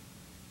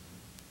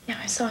 Yeah,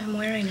 I saw him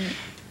wearing it.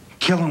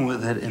 Kill him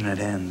with it and it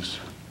ends.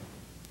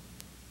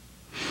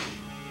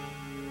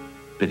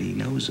 But he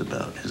knows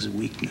about his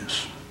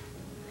weakness.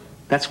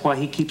 That's why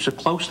he keeps it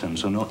close to him,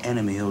 so no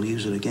enemy will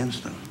use it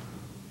against him.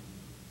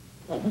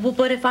 Well,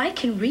 but if I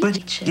can reach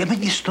it... Yeah, but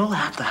you still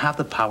have to have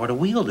the power to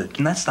wield it,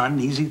 and that's not an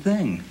easy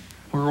thing.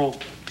 We're all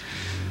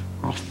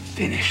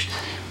finished.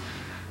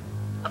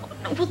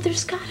 Well,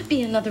 there's got to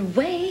be another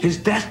way. His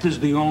death is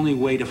the only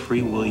way to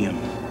free William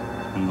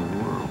and the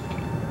world.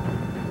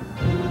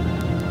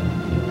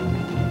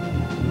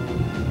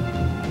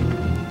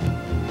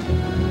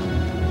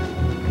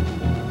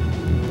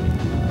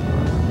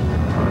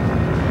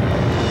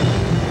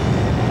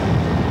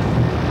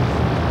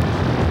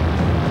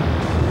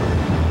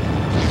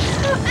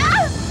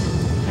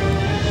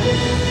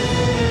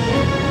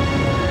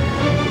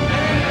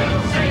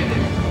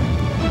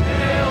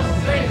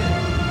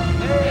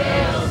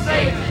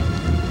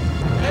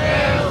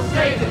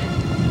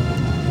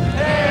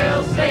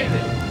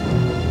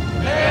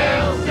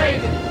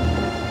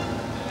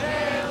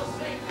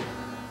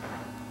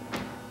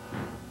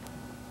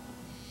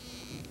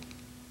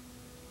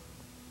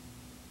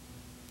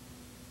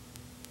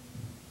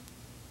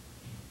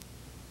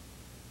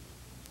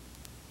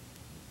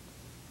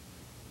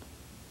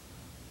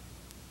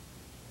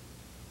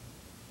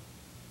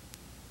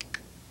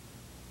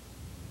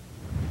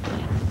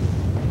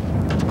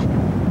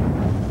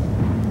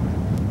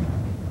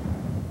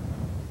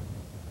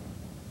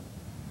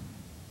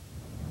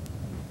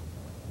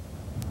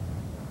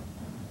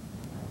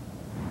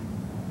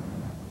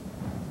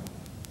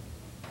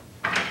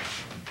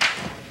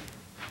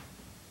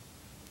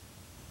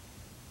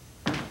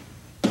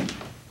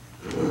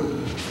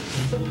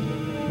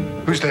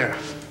 Who's there?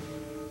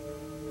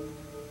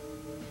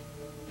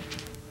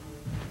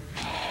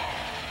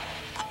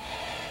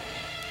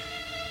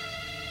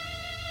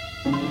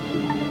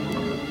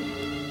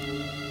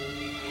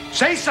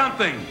 Say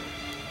something!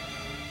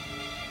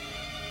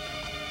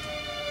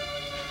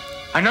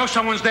 I know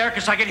someone's there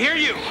because I can hear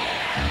you.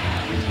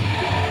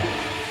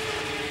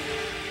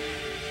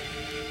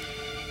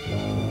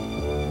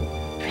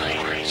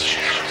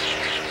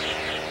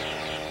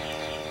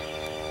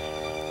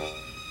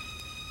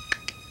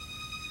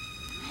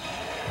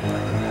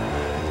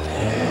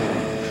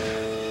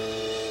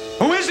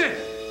 Who is it?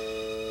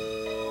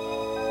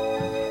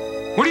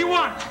 What do you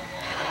want?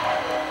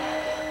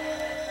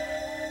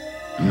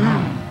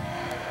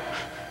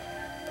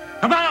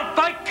 About a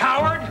fight,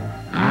 coward?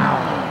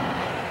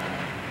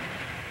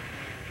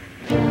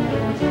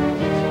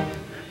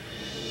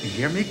 You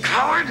hear me,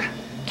 coward?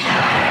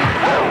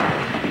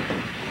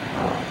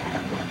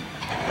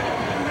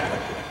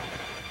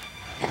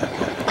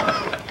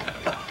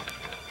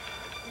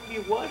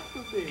 You what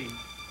for me?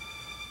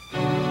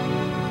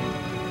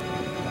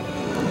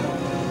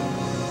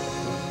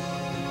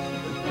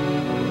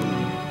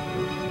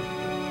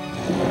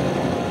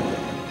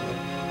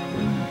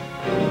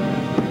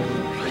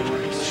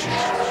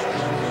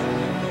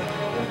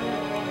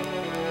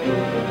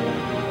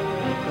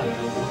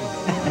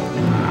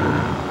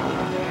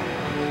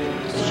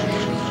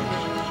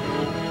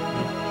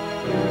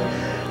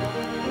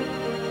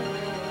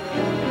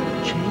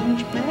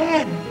 Changed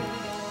man.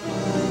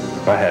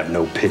 I have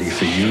no pity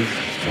for you.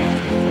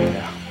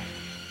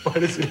 Why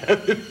does it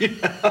have to be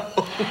now?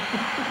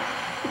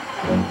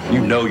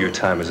 You know your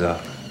time is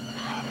up.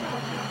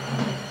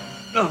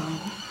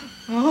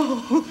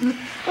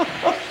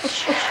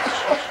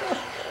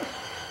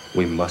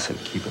 We mustn't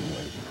keep him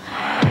waiting.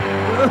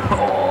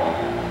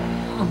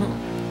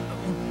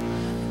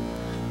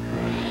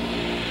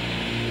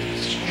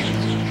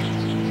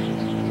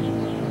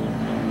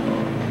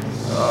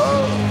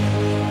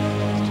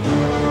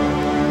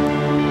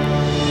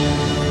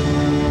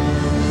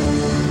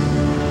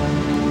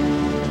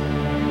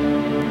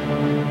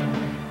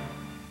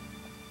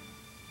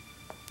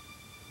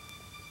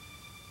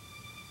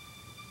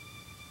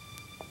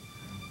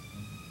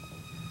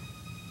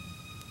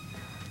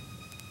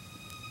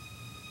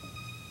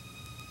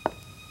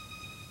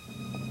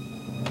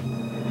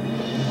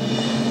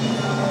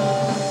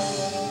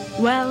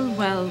 Well,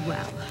 well,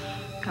 well.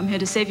 Come here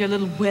to save your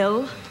little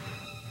Will?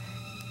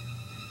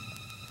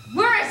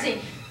 Where is he?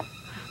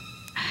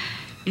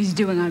 He's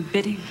doing our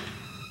bidding.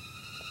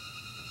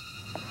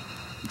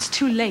 It's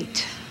too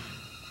late.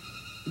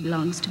 He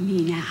belongs to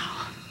me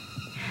now.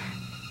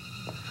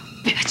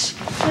 Bitch.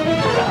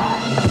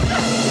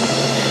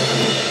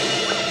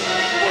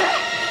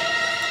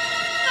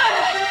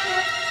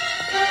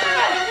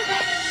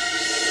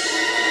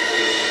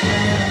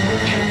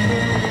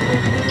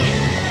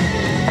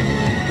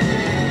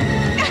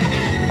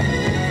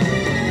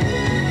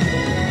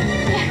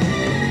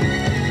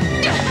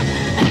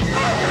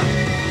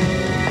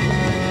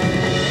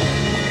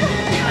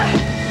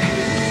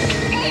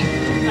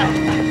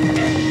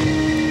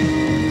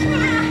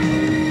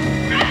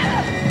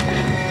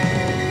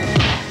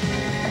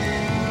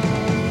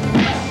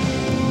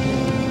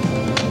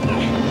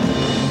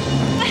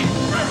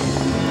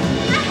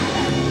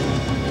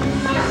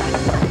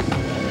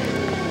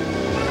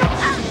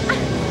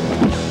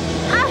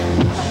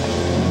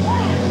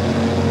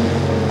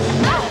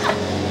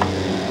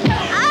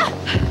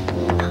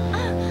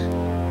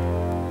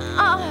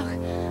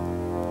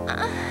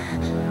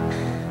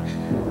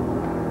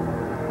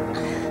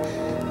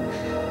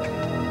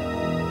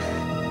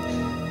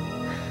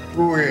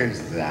 Who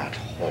is that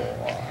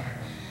whore?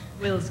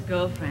 Will's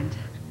girlfriend.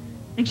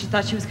 I think she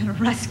thought she was going to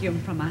rescue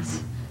him from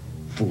us.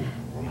 Fool.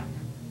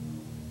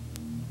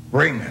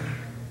 Bring her.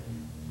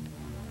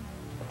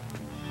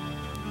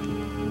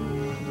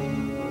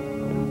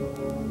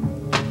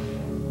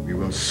 We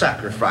will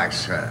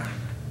sacrifice her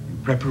in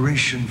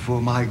preparation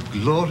for my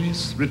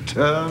glorious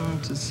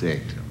return to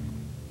Satan.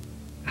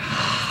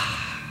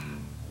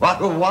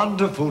 What a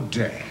wonderful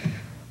day.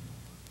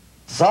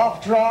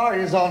 Softra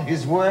is on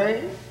his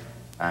way,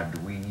 and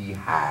we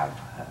have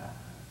her.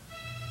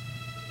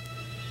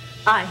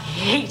 I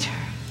hate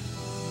her.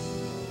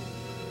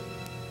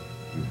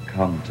 You've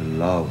come to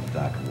love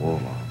that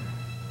warlock,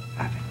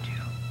 haven't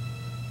you?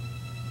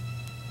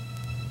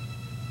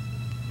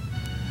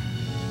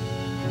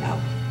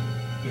 Love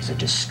is a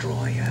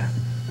destroyer.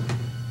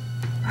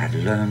 I've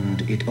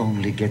learned it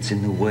only gets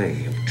in the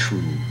way of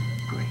true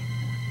greatness.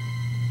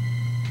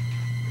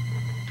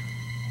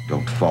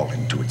 Don't fall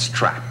into its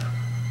trap.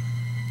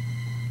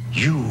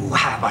 You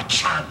have a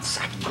chance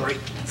at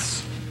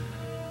greatness.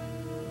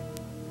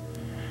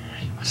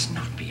 You must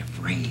not be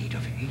afraid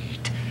of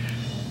hate.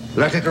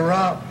 Let it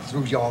run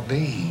through your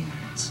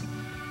veins.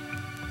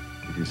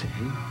 It is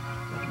hate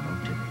that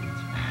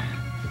motivates man.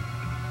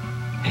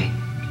 Hate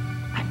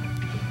and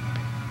fear.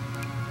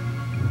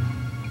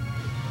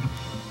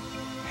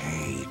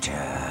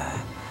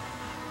 Hater.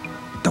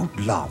 Don't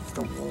love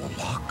the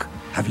warlock.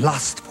 Have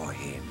lust for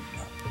him.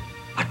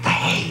 But the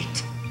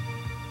hate,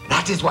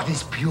 that is what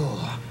is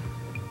pure.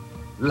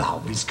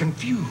 Love is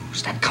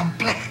confused and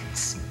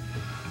complex.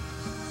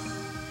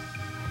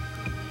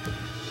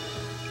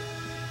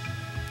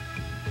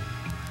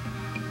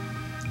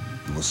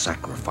 You will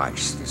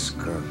sacrifice this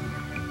girl.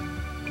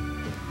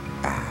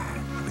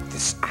 And with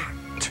this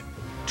act,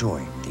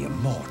 join the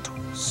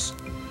immortals.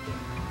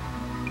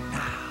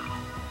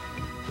 Now,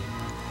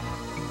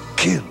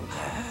 kill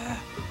her.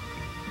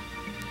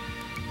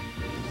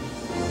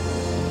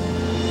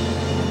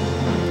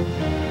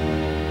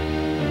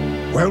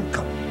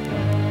 Welcome.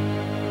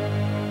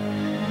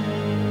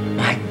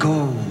 My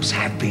gold terms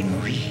have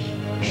been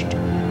reached.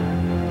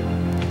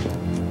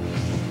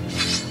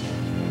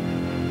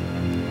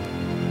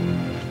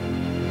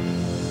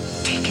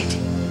 Take it.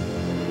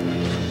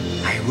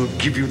 I will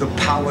give you the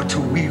power to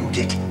wield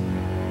it.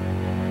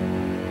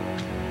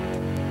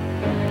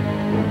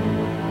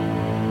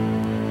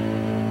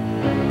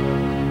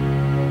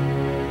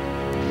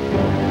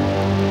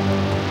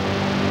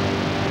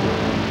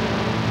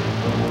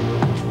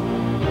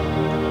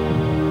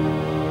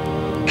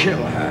 Kill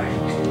her.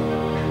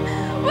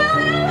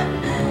 William!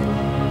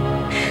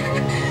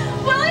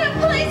 William,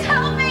 please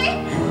help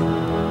me!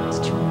 It's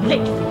too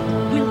late for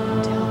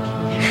William to help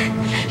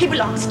you. He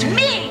belongs to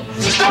me!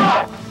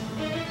 Stop!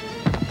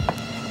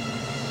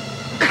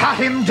 Cut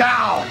him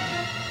down.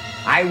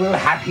 I will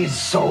have his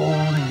soul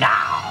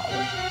now.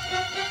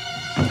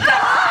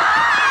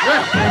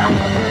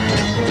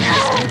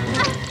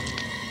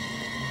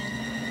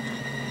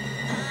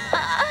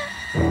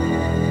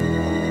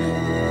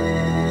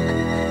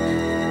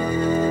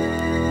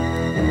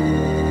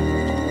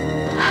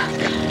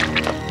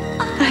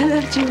 I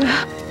loved you,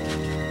 Will.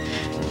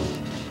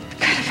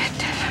 Could have been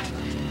different.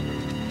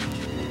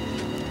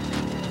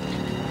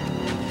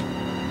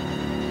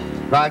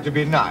 Try to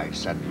be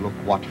nice and look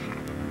what happened.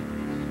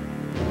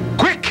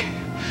 Quick!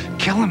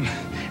 Kill him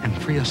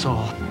and free us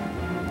all.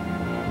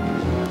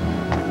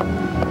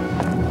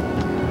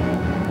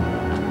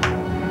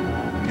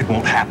 It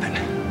won't happen.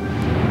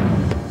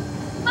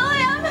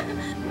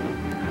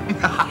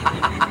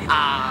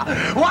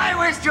 Why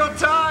waste your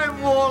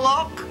time,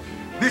 Warlock?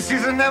 This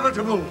is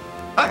inevitable.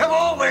 I have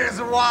always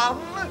won.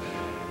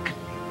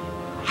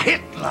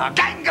 Hitler,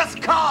 Genghis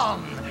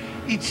Khan.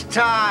 Each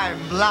time,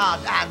 blood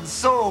and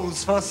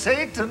souls for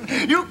Satan.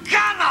 You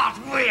cannot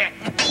win.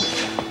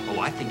 Oh,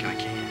 I think I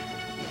can.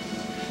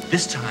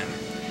 This time,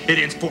 it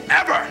ends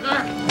forever.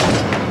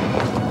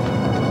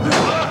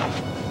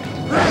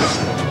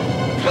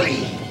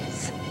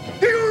 Please.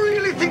 Do you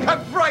really think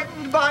I'm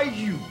frightened by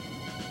you?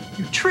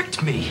 You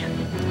tricked me.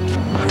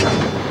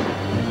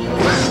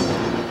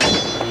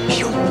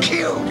 You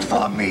killed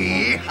for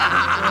me.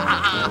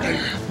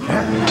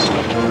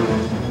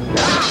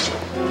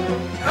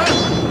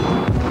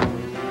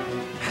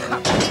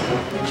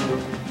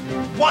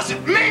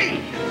 Wasn't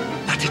me,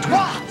 but it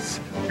was.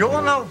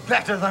 You're no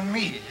better than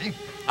me.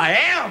 I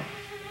am.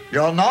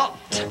 You're not.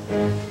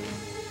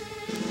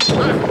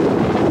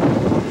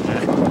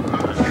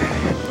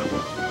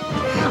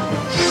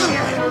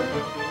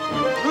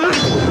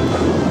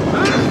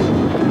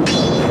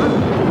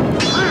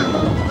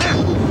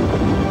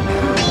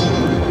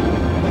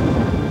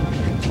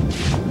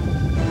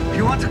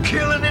 You want to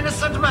kill an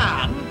innocent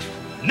man?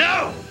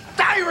 No!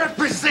 I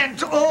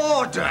represent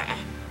order.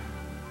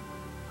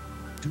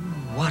 Do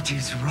what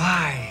is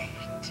right.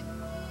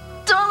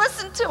 Don't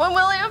listen to him,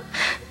 William.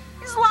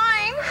 He's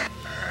lying.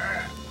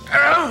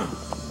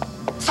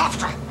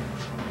 Softer!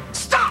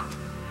 Stop!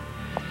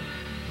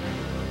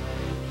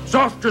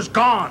 Softer's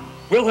gone.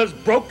 Will has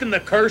broken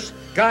the curse.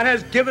 God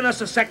has given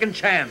us a second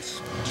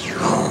chance.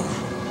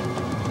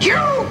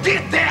 You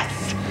did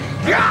this!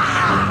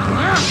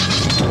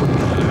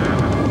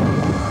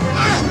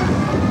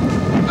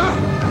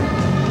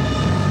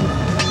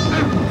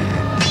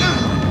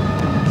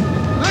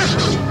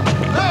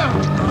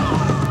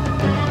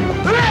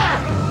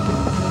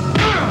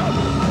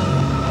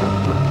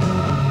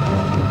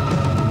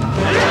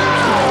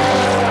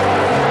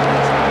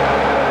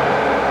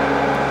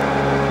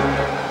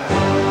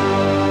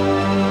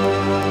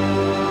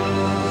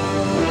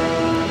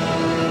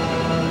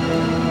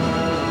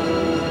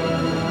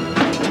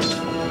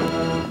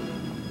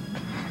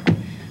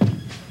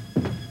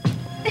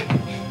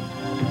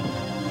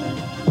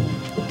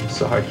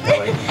 Sorry,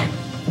 Kelly.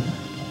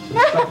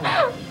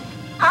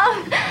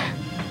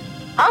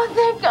 Oh,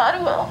 thank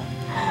God, Will.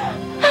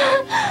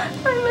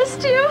 I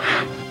missed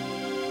you.